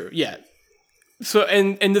also true. Yeah. So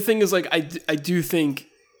and the thing is, like, I do think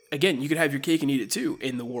again, you could have your cake and eat it too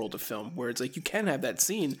in the world of film, where it's like you can have that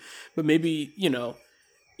scene, but maybe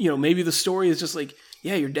maybe the story is just like,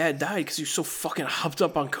 yeah, your dad died because you're so fucking hopped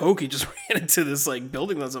up on coke, he just ran into this like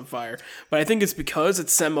building that's on fire. But I think it's because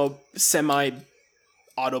it's semi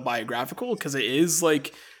autobiographical, because it is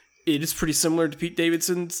pretty similar to Pete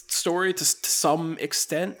Davidson's story to some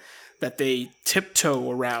extent, that they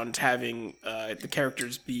tiptoe around having the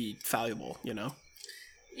characters be fallible,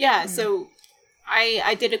 Yeah, so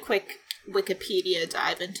I did a quick Wikipedia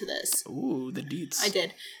dive into this. Ooh, the deets. I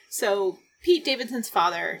did. So Pete Davidson's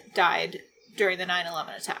father died during the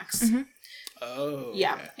 9/11 attacks. Mm-hmm. Oh.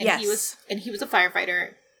 Yeah. Okay. And he was a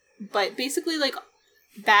firefighter. But basically, like,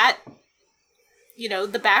 that,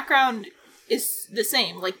 the background is the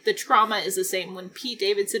same. Like, the trauma is the same. When Pete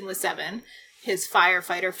Davidson was 7, his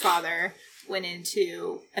firefighter father went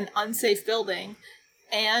into an unsafe building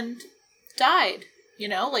and died.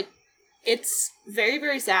 Like, it's very,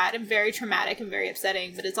 very sad and very traumatic and very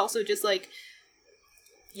upsetting, but it's also just like,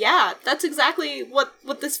 yeah, that's exactly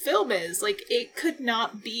what this film is. Like, it could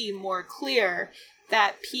not be more clear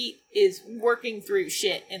that Pete is working through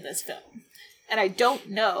shit in this film. And I don't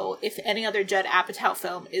know if any other Judd Apatow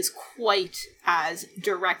film is quite as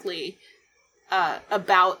directly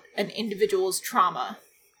about an individual's trauma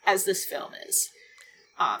as this film is.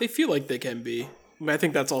 They feel like they can be. But I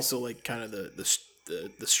think that's also like kind of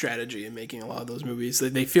the strategy in making a lot of those movies.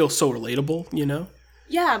 They feel so relatable,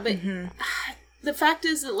 Yeah, but the fact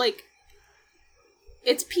is that, like,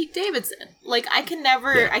 it's Pete Davidson. Like, I can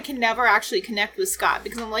never actually connect with Scott,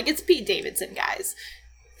 because I'm like, it's Pete Davidson, guys.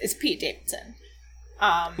 It's Pete Davidson.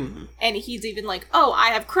 And he's even like, oh, I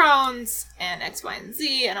have Crohn's and X, Y, and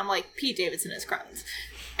Z, and I'm like, Pete Davidson has Crohn's.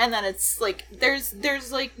 And then it's like,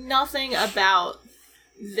 there's like nothing about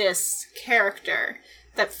this character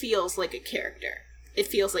that feels like a character. It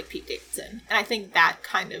feels like Pete Davidson. And I think that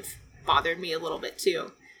kind of bothered me a little bit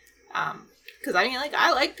too. Because I mean, like,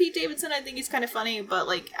 I like Pete Davidson. I think he's kind of funny, but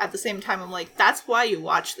like at the same time, I'm like, that's why you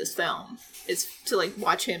watch this film, is to like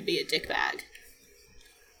watch him be a dickbag.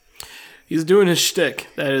 He's doing his shtick,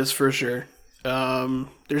 that is for sure.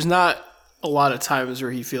 There's not a lot of times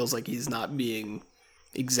where he feels like he's not being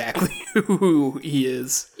exactly who he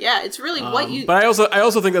is. Yeah, it's really what you. But I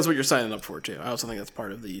also think that's what you're signing up for too. I also think that's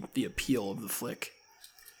part of the appeal of the flick.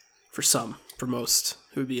 For most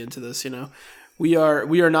who would be into this, We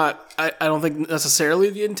are not. I don't think necessarily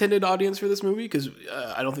the intended audience for this movie, because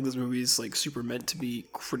I don't think this movie is like super meant to be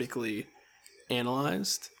critically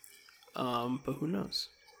analyzed. But who knows?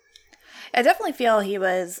 I definitely feel he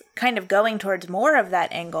was kind of going towards more of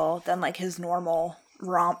that angle than like his normal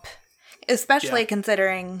romp, especially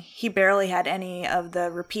considering he barely had any of the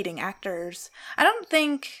repeating actors. I don't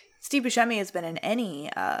think Steve Buscemi has been in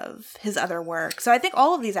any of his other work, so I think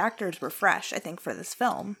all of these actors were fresh, I think, for this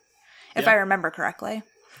film. If I remember correctly.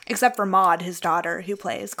 Except for Maud, his daughter, who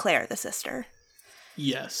plays Claire, the sister.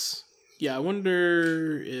 Yes. Yeah, I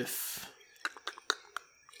wonder if...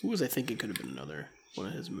 Who was I thinking could have been another one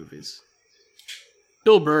of his movies?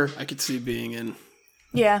 Bill Burr, I could see being in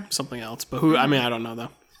something else. But who... I mean, I don't know, though.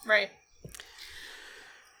 Right.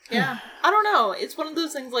 Yeah. I don't know. It's one of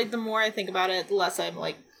those things, like, the more I think about it, the less I'm,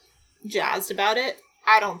 like, jazzed about it.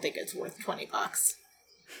 I don't think it's worth $20.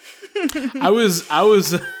 I was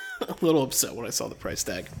a little upset when I saw the price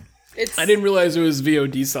tag. I didn't realize it was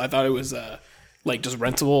VOD, so I thought it was like just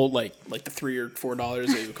rentable, like the $3 or $4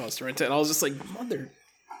 that it would cost to rent it. And I was just like,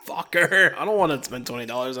 motherfucker, I don't want to spend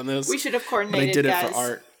 $20 on this. We should have coordinated. But I did guys. it for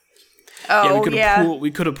art. Oh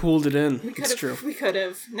we could have pooled it in. It's true. We could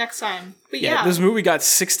have next time. But this movie got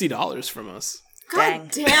 $60 from us.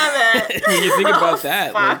 God damn it! When you think about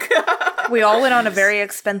that, fuck. We all went on a very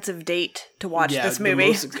expensive date to watch this movie.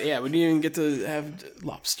 we didn't even get to have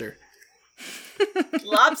lobster.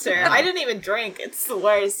 Lobster? I didn't even drink. It's the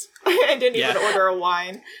worst. I didn't even order a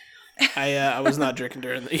wine. I was not drinking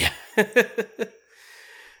during the... Yeah.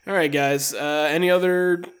 All right, guys. Any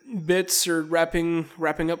other bits or wrapping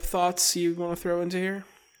up thoughts you want to throw into here?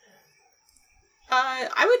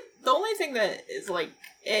 The only thing that is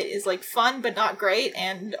like fun but not great,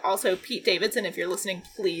 and also Pete Davidson, if you're listening,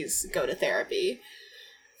 please go to therapy.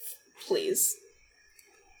 Please.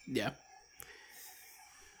 Yeah.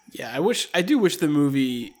 Yeah, I do wish the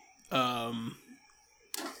movie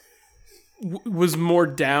was more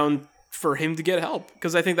down for him to get help,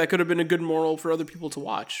 because I think that could have been a good moral for other people to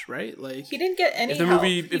watch, right? Like, he didn't get any if the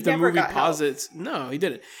help. movie posits help. No, he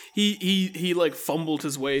didn't. He like fumbled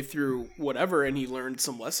his way through whatever, and he learned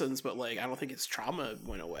some lessons, but like I don't think his trauma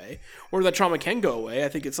went away, or that trauma can go away. I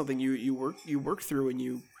think it's something you work through and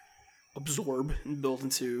you absorb and build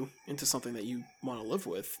into something that you want to live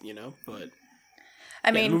with, But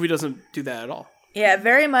I the mean, movie doesn't do that at all. yeah,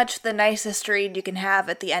 very much the nicest read you can have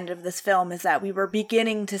at the end of this film is that we were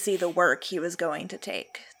beginning to see the work he was going to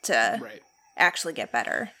take to Right. actually get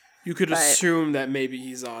better. You could But- assume that maybe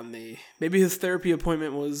maybe his therapy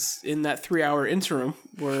appointment was in that 3-hour interim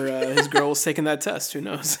where his girl was taking that test. Who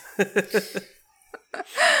knows?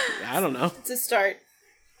 I don't know. It's a start.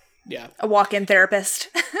 Yeah. A walk-in therapist.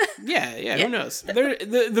 Yeah, who knows?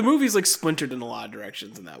 The movie's like splintered in a lot of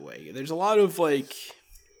directions in that way. There's a lot of like,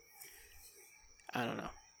 I don't know.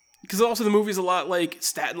 Because also the movie's a lot like,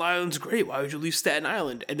 Staten Island's great, why would you leave Staten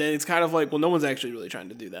Island? And then it's kind of like, well, no one's actually really trying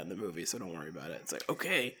to do that in the movie, so don't worry about it. It's like,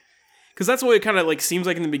 okay. Because that's what it kind of like seems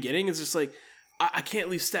like in the beginning. It's just like, I can't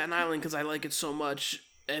leave Staten Island because I like it so much.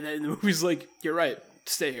 And then the movie's like, you're right,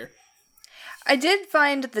 stay here. I did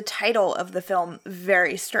find the title of the film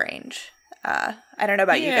very strange. I don't know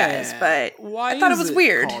about you guys, but why I thought it is was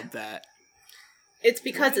weird. Called that? It's Why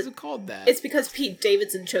because is it called that? it's because Pete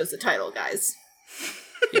Davidson chose the title, guys.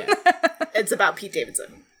 Yeah. It's about Pete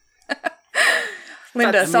Davidson.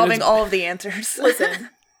 Linda I mean, solving it's- all of the answers. Listen,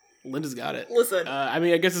 Linda's got it. listen. I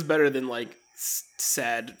mean, I guess it's better than like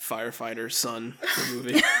sad firefighter son the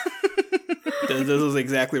movie. Those doesn't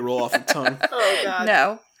exactly roll off the tongue. Oh god.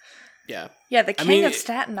 No. Yeah, Yeah, the King mean, of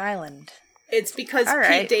Staten Island. It's because All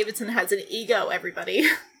right. Pete Davidson has an ego, everybody.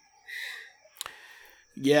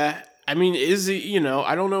 yeah. I mean, is it? You know,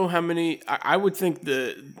 I don't know how many. I would think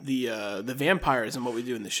the vampires and What We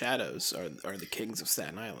Do in the Shadows are the kings of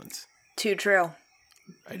Staten Island. Too true.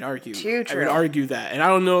 I'd argue. Too I true. would argue that, and I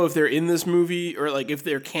don't know if they're in this movie or like if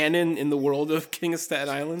they're canon in the world of King of Staten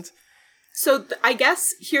Island. So I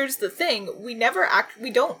guess here's the thing: we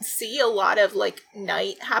don't see a lot of like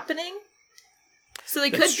night happening. So they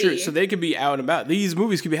That's could true. be. So they could be out and about. These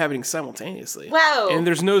movies could be happening simultaneously. Wow. And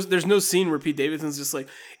there's no scene where Pete Davidson's just like,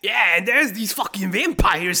 yeah, and there's these fucking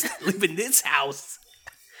vampires that live in this house.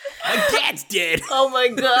 My dad's dead. Oh my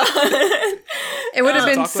god. It would have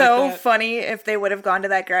been Talk like so that. funny if they would have gone to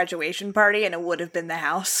that graduation party and it would have been the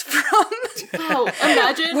house from Wow.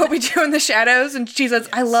 Imagine. What We Do in the Shadows. And she says,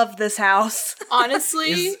 I love this house.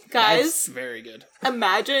 Honestly, That's guys, very good.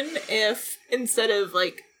 imagine if instead of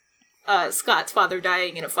like Scott's father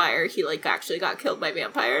dying in a fire, he like actually got killed by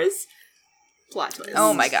vampires. Plot twist.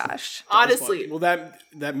 Oh my gosh. Honestly, Well,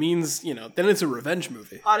 that means, you know, then it's a revenge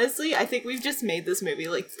movie. honestly, I think we've just made this movie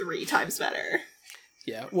like 3 times better.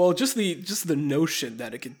 Yeah. Well, just the notion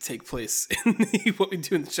that it could take place in the What We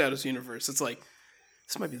Do in the Shadows universe, it's like,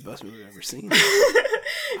 this might be the best movie I've ever seen.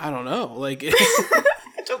 I don't know. Like,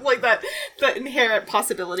 Just like that inherent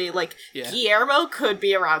possibility, like Yeah. Guillermo could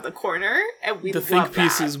be around the corner, and we the love think that.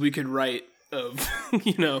 pieces we could write of,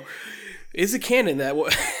 you know, is it canon that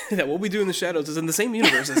What We Do in the Shadows is in the same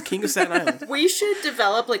universe as King of Staten Island? We should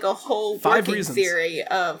develop like a whole 5 working reasons. theory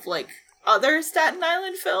of like other Staten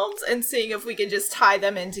Island films and seeing if we can just tie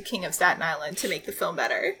them into King of Staten Island to make the film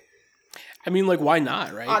better. I mean, like, why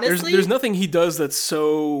not, right? Honestly- there's nothing he does that's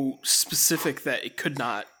so specific that it could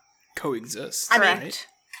not coexist. I mean, right?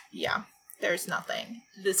 Yeah, there's nothing.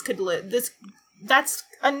 This could that's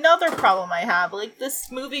another problem I have. Like, this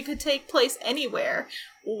movie could take place anywhere.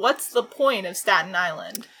 What's the point of Staten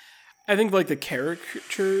Island? I think like the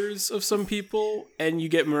caricatures of some people, and you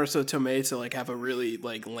get Marissa Tomei to like have a really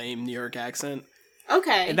like lame New York accent,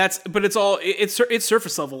 Okay. and but it's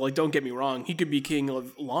surface level. Like, don't get me wrong, he could be king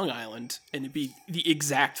of Long Island, and it'd be the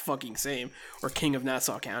exact fucking same, or king of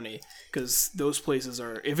Nassau County, because those places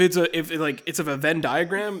are if it's a Venn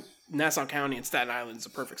diagram, Nassau County and Staten Island is a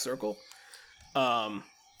perfect circle,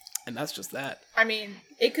 and that's just that. I mean,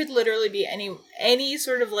 it could literally be any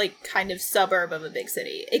sort of like kind of suburb of a big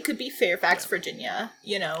city. It could be Fairfax, Virginia,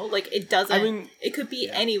 you know? Like, it doesn't I mean, it could be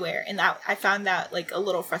anywhere, and that I found that like a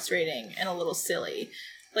little frustrating and a little silly.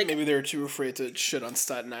 Like, Maybe they're too afraid to shit on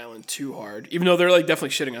Staten Island too hard, even though they're like definitely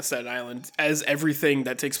shitting on Staten Island, as everything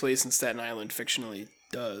that takes place in Staten Island fictionally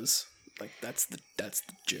does. Like, that's the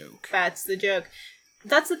joke. that's the joke.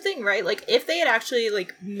 That's the thing, right? Like, if they had actually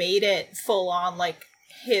like made it full on like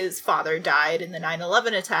his father died in the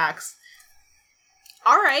 9/11 attacks,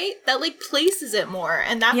 all right, that like places it more,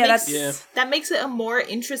 and that makes it a more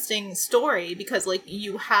interesting story, because like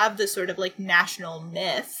you have this sort of like national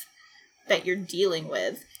myth that you're dealing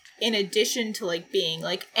with, in addition to like being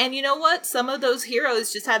like, and you know what, some of those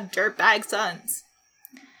heroes just have dirtbag sons.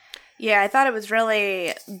 Yeah, I thought it was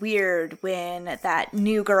really weird when that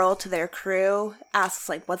new girl to their crew asks,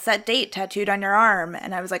 like, what's that date tattooed on your arm?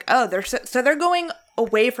 And I was like, oh, they're going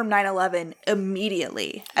away from 9/11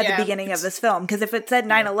 immediately at the beginning of this film. Because if it said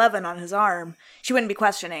 9/11 on his arm, she wouldn't be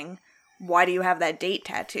questioning, why do you have that date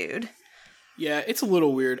tattooed? Yeah, it's a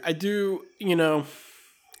little weird. I do, you know,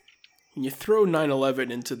 when you throw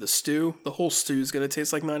 9/11 into the stew, the whole stew is going to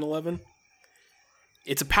taste like 9/11.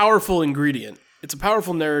 It's a powerful ingredient. It's a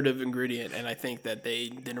powerful narrative ingredient, and I think that they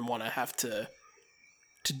didn't want to have to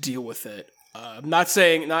deal with it. I'm not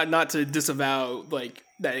saying not to disavow like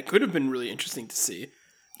that it could have been really interesting to see.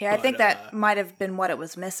 Yeah, I think that might have been what it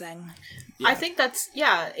was missing. Yeah. I think that's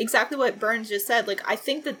exactly what Burns just said. Like, I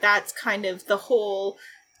think that's kind of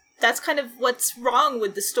that's kind of what's wrong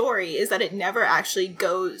with the story, is that it never actually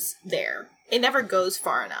goes there. It never goes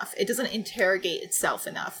far enough. It doesn't interrogate itself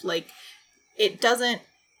enough. Like, it doesn't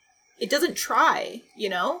try, you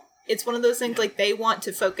know? It's one of those things, like, they want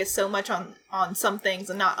to focus so much on some things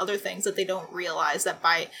and not other things that they don't realize that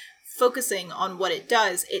by focusing on what it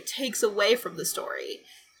does, it takes away from the story.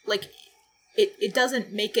 Like, it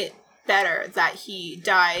doesn't make it better that he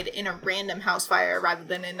died in a random house fire rather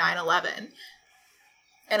than in 9/11.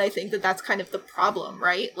 And I think that that's kind of the problem,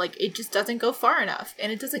 right? Like, it just doesn't go far enough,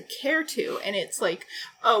 and it doesn't care to. And it's like,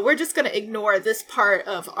 oh, we're just going to ignore this part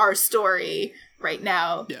of our story right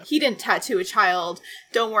now. Yeah. He didn't tattoo a child.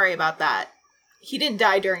 Don't worry about that. He didn't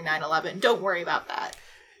die during 9/11. Don't worry about that.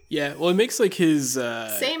 Yeah, well, it makes, like, his...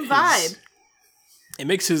 Same vibe. It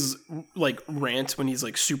makes his, like, rant when he's,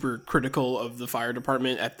 like, super critical of the fire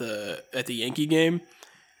department at the Yankee game.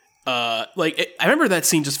 I remember that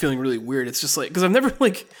scene just feeling really weird. It's just like, because I've never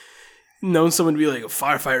like known someone to be like,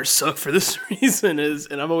 firefighters suck for this reason,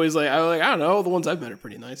 and I'm always like, I don't know, the ones I've met are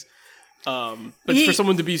pretty nice. But for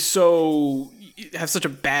someone to be have such a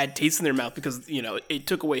bad taste in their mouth because, you know, it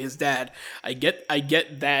took away his dad, I get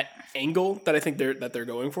that angle that I think they're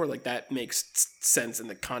going for. Like, that makes sense in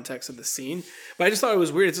the context of the scene. But I just thought it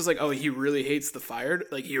was weird. It's just like, oh, he really hates the fire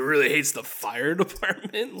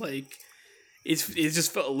department. Like, it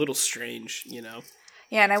just felt a little strange, you know?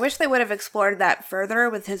 Yeah, and I wish they would have explored that further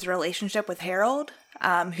with his relationship with Harold,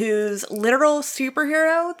 whose literal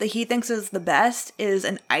superhero that he thinks is the best is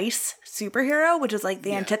an ice superhero, which is like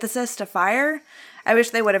the antithesis to fire. I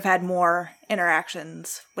wish they would have had more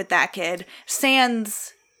interactions with that kid.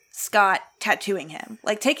 Sans Scott tattooing him.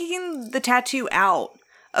 Like, taking the tattoo out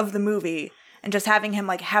of the movie and just having him,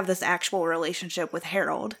 like, have this actual relationship with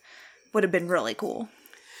Harold would have been really cool.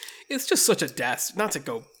 It's just such a not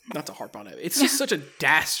to harp on it. It's just such a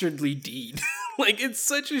dastardly deed. Like, it's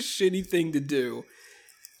such a shitty thing to do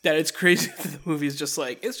that it's crazy that the movie is just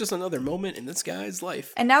like, it's just another moment in this guy's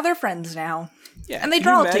life. And now they're friends now. Yeah. And they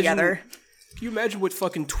draw together. Can you imagine what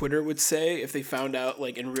fucking Twitter would say if they found out,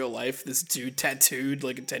 like, in real life, this dude tattooed,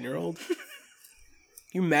 like, a 10-year-old? Can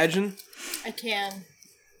you imagine? I can.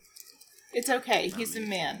 It's okay. He's a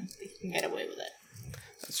man. He can get away with it.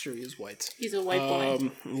 That's true. He is white. He's a white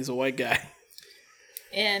boy. He's a white guy.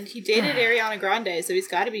 And he dated Ariana Grande, so he's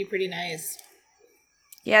got to be pretty nice.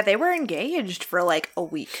 Yeah, they were engaged for like a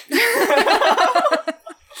week.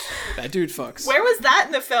 That dude fucks. Where was that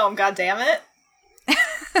in the film? God damn it!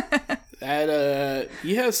 That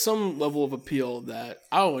he has some level of appeal that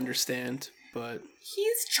I don't understand, but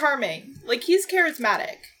he's charming. Like, he's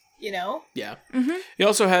charismatic. You know? Yeah. Mm-hmm. He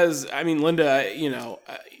also has, I mean, Linda, you know,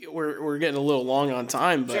 we're getting a little long on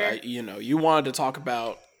time, but, sure. You know, you wanted to talk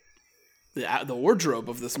about the wardrobe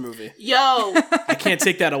of this movie. Yo! I can't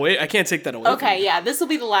take that away. Okay, yeah, this will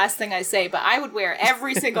be the last thing I say, but I would wear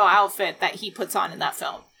every single outfit that he puts on in that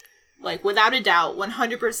film. Like, without a doubt,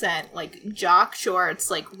 100%, like, jock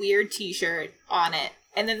shorts, like, weird t-shirt on it.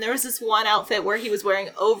 And then there was this one outfit where he was wearing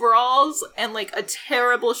overalls and, like, a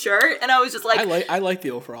terrible shirt. And I was just like... I like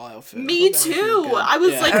the overall outfit. Me too! I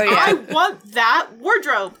was like, I want that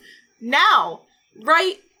wardrobe. Now.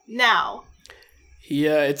 Right now.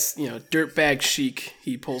 Yeah, it's, you know, dirtbag chic.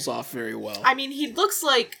 He pulls off very well. I mean, he looks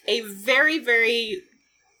like a very, very...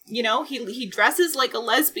 You know, he dresses like a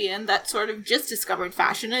lesbian that sort of just discovered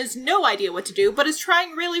fashion and has no idea what to do, but is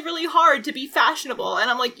trying really, really hard to be fashionable. And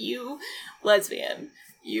I'm like, you lesbian.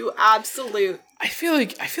 You absolute I feel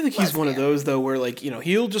like he's one of those, though, where, like, you know,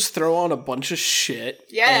 he'll just throw on a bunch of shit.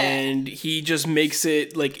 Yeah. And he just makes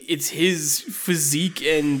it, like, it's his physique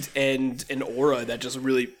and aura that just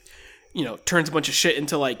really, you know, turns a bunch of shit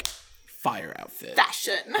into, like, fire outfit.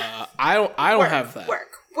 Fashion. I don't have that. Work.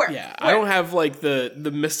 I don't have, like,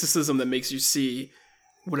 the mysticism that makes you see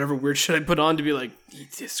whatever weird shit I put on to be like,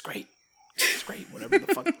 it's great. It's great. Whatever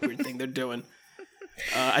the fuck weird thing they're doing.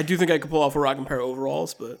 I do think I could pull off a rockin' pair of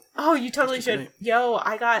overalls, but... Oh, you totally should. Yo,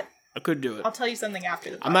 I could do it. I'll tell you something after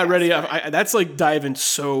the podcast. I'm not ready. That's, like, diving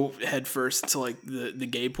so headfirst into, like, the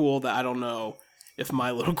gay pool that I don't know if my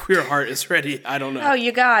little queer heart is ready. I don't know. Oh,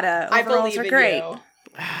 you gotta. Overalls are great. You.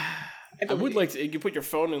 I would like to... You put your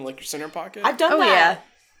phone in, like, your center pocket? I've done that.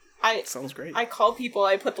 Yeah. Sounds great. I call people,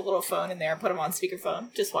 I put the little phone in there, put them on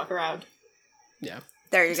speakerphone, just walk around. Yeah.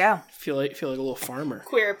 There you go. Feel like a little farmer.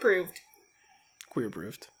 Queer approved. Queer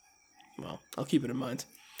approved. Well, I'll keep it in mind.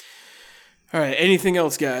 All right. Anything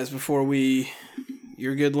else, guys? Before we,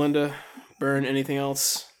 you're good, Linda. Burn. Anything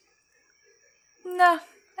else? No,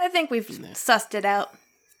 I think we've sussed it out.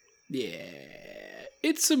 Yeah,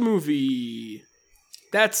 it's a movie.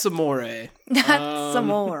 That's Amore. That's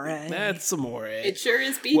Amore. That's Amore. It sure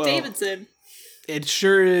is Pete Davidson. It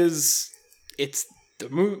sure is. It's the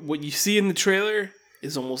movie. What you see in the trailer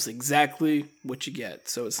is almost exactly what you get.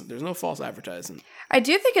 So there's no false advertising. I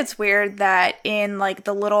do think it's weird that in like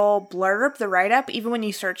the little blurb, the write-up, even when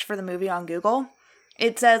you search for the movie on Google,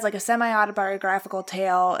 it says like a semi-autobiographical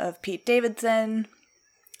tale of Pete Davidson,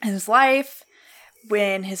 his life,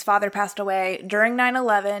 when his father passed away during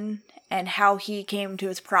 9/11, and how he came to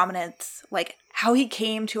his prominence, like how he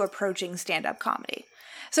came to approaching stand-up comedy.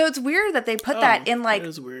 So it's weird that they put that in like that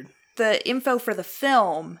is weird. The info for the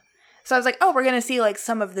film. So I was like, oh, we're going to see like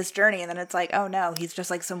some of this journey. And then it's like, oh no, he's just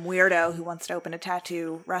like some weirdo who wants to open a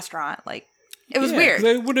tattoo restaurant. Like, it was weird.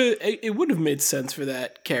 It would have made sense for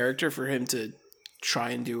that character, for him to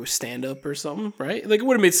try and do a stand-up or something, right? Like, it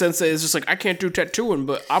would have made sense that it's just like, I can't do tattooing,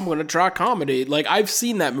 but I'm going to try comedy. Like, I've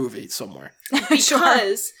seen that movie somewhere.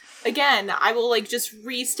 Because, again, I will like just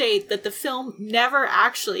restate that the film never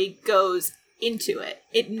actually goes into it.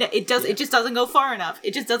 It just doesn't go far enough.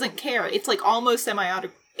 It just doesn't care. It's like almost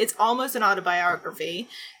it's almost an autobiography.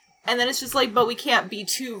 And then it's just like, but we can't be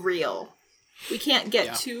too real. We can't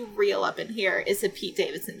get too real up in here. It's a Pete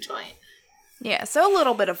Davidson joint. Yeah, so a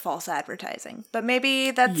little bit of false advertising. But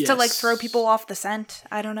maybe that's to like throw people off the scent.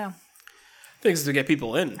 I don't know. Things to get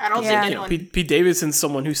people in. I don't think anyone... Pete Davidson's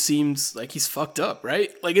someone who seems like he's fucked up,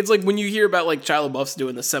 right? Like, it's like when you hear about like Shia LaBeouf's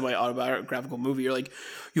doing the semi-autobiographical movie, you're like,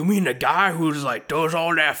 you mean the guy who's like does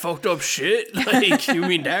all that fucked up shit? Like, you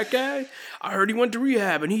mean that guy? I heard he went to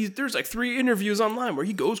rehab, and there's like 3 interviews online where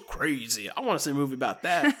he goes crazy. I want to see a movie about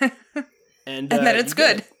that. And then it's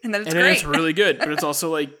good. And then it's great. And it's really good. But it's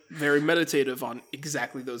also like very meditative on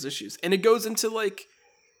exactly those issues. And it goes into like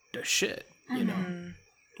the shit, you know?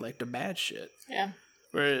 Like the bad shit. Yeah.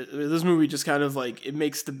 Where this movie just kind of like, it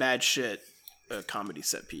makes the bad shit a comedy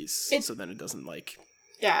set piece. So then it doesn't like...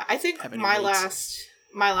 Yeah, I think my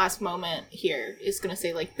last moment here is going to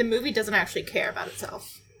say like, the movie doesn't actually care about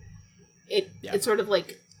itself. It's sort of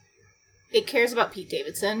like, it cares about Pete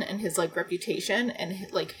Davidson and his like reputation and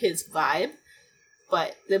like his vibe,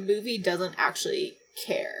 but the movie doesn't actually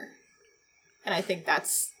care. And I think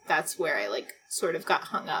that's where I like sort of got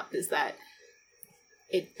hung up, is that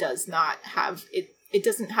it does not have it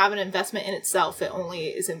doesn't have an investment in itself. It only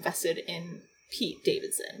is invested in Pete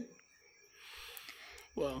Davidson.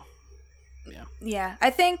 Well, yeah. Yeah, I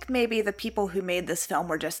think maybe the people who made this film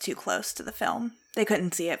were just too close to the film. They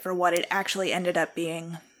couldn't see it for what it actually ended up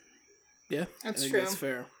being. Yeah, that's true. That's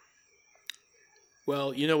fair.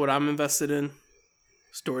 Well, you know what I'm invested in?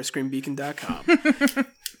 StoryScreenBeacon.com.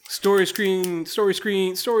 Story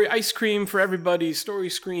ice cream for everybody.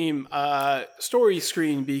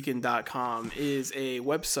 StoryScreenBeacon.com is a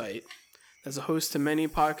website that's a host to many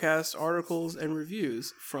podcasts, articles, and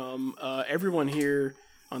reviews from everyone here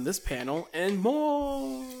on this panel and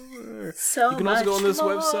more. You can also go on this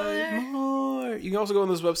website. More. You can also go on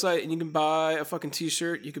this website and you can buy a fucking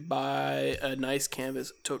t-shirt. You could buy a nice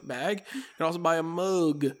canvas tote bag. You can also buy a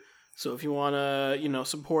mug. So if you want to,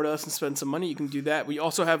 support us and spend some money, you can do that. We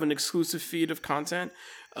also have an exclusive feed of content.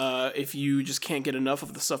 If you just can't get enough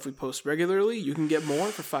of the stuff we post regularly, you can get more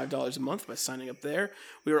for $5 a month by signing up there.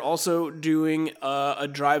 We are also doing a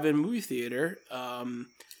drive-in movie theater.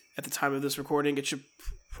 At the time of this recording, it should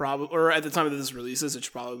probably, or at the time of this releases, it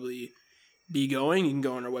should probably be going. You can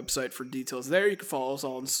go on our website for details there. You can follow us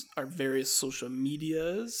all on our various social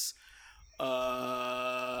medias.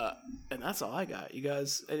 And that's all I got. You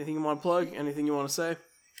guys, anything you want to plug? Anything you want to say?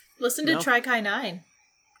 Listen to Trikai 9.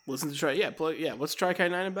 What's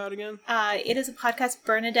Trikai 9 about again? It is a podcast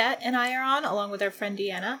Bernadette and I are on, along with our friend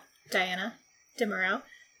Diana DeMuro,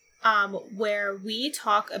 where we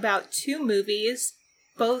talk about 2 movies,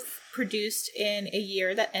 both produced in a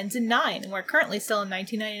year that ends in 9, and we're currently still in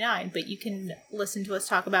 1999, but you can listen to us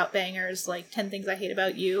talk about bangers like 10 Things I Hate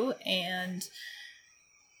About You, and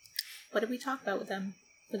what did we talk about with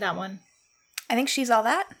that one? I think She's All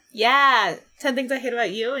That. Yeah, 10 Things I Hate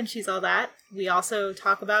About You and She's All That. We also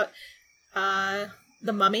talk about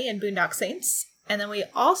The Mummy and Boondock Saints, and then we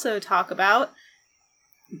also talk about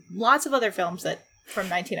lots of other films from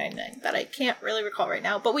 1999 that I can't really recall right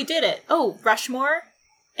now, but we did it. Oh, Rushmore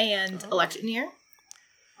and Election Year.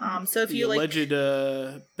 So if the you alleged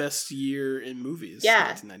best year in movies. Yeah,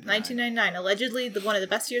 1999. Allegedly one of the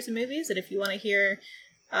best years in movies, and if you want to hear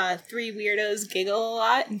Three weirdos giggle a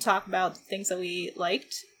lot and talk about things that we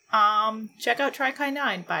liked. Check out Try Kai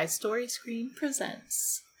 9 by Story Screen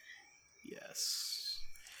Presents.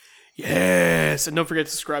 Yes, and don't forget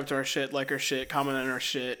to subscribe to our shit, like our shit, comment on our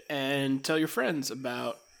shit, and tell your friends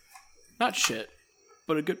about not shit,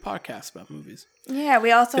 but a good podcast about movies. Yeah,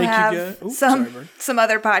 we also Thank have you, guys. some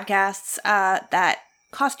other podcasts that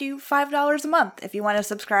cost you $5 a month if you want to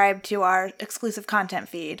subscribe to our exclusive content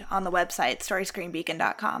feed on the website,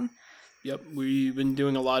 storyscreenbeacon.com. Yep, we've been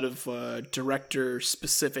doing a lot of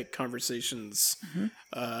director-specific conversations,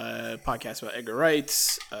 podcasts about Edgar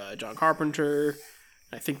Wright, John Carpenter.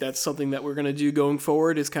 I think that's something that we're going to do going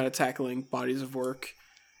forward, is kind of tackling bodies of work.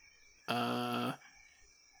 And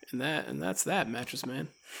that's that, Mattress Man.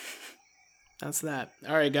 That's that.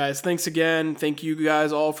 All right, guys, thanks again. Thank you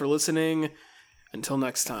guys all for listening. Until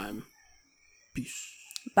next time, peace.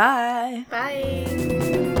 Bye. Bye.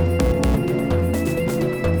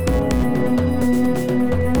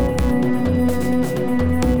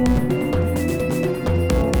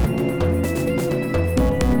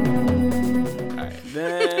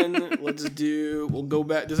 We'll go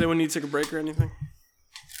back. Does anyone need to take a break or anything?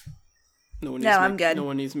 No, I'm good. No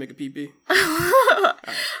one needs to make a pee-pee.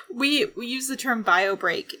 We use the term bio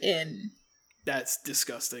break in... That's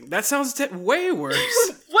disgusting. That sounds way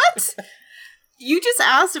worse. What? You just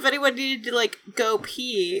asked if anyone needed to, go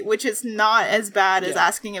pee, which is not as bad as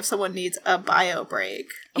asking if someone needs a bio break.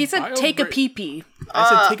 He said take a pee-pee. I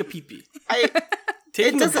said take a pee-pee.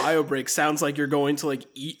 Taking a bio break sounds like you're going to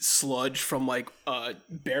eat sludge from a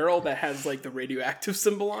barrel that has the radioactive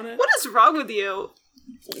symbol on it. What is wrong with you?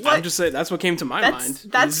 What? I'm just saying that's what came to my mind.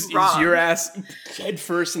 That's wrong. Is your ass head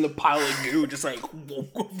first in the pile of goo, just I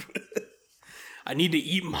need to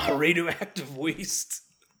eat my radioactive waste.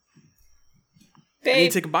 Babe, I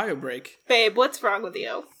need to take a bio break. Babe, what's wrong with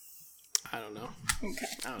you? I don't know. Okay.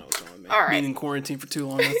 I don't know what's wrong with me. All right. Being in quarantine for too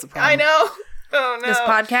long, that's the problem. I know. Oh, no. This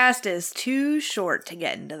podcast is too short to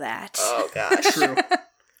get into that. Oh, gosh. True.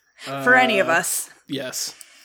 For any of us. Yes.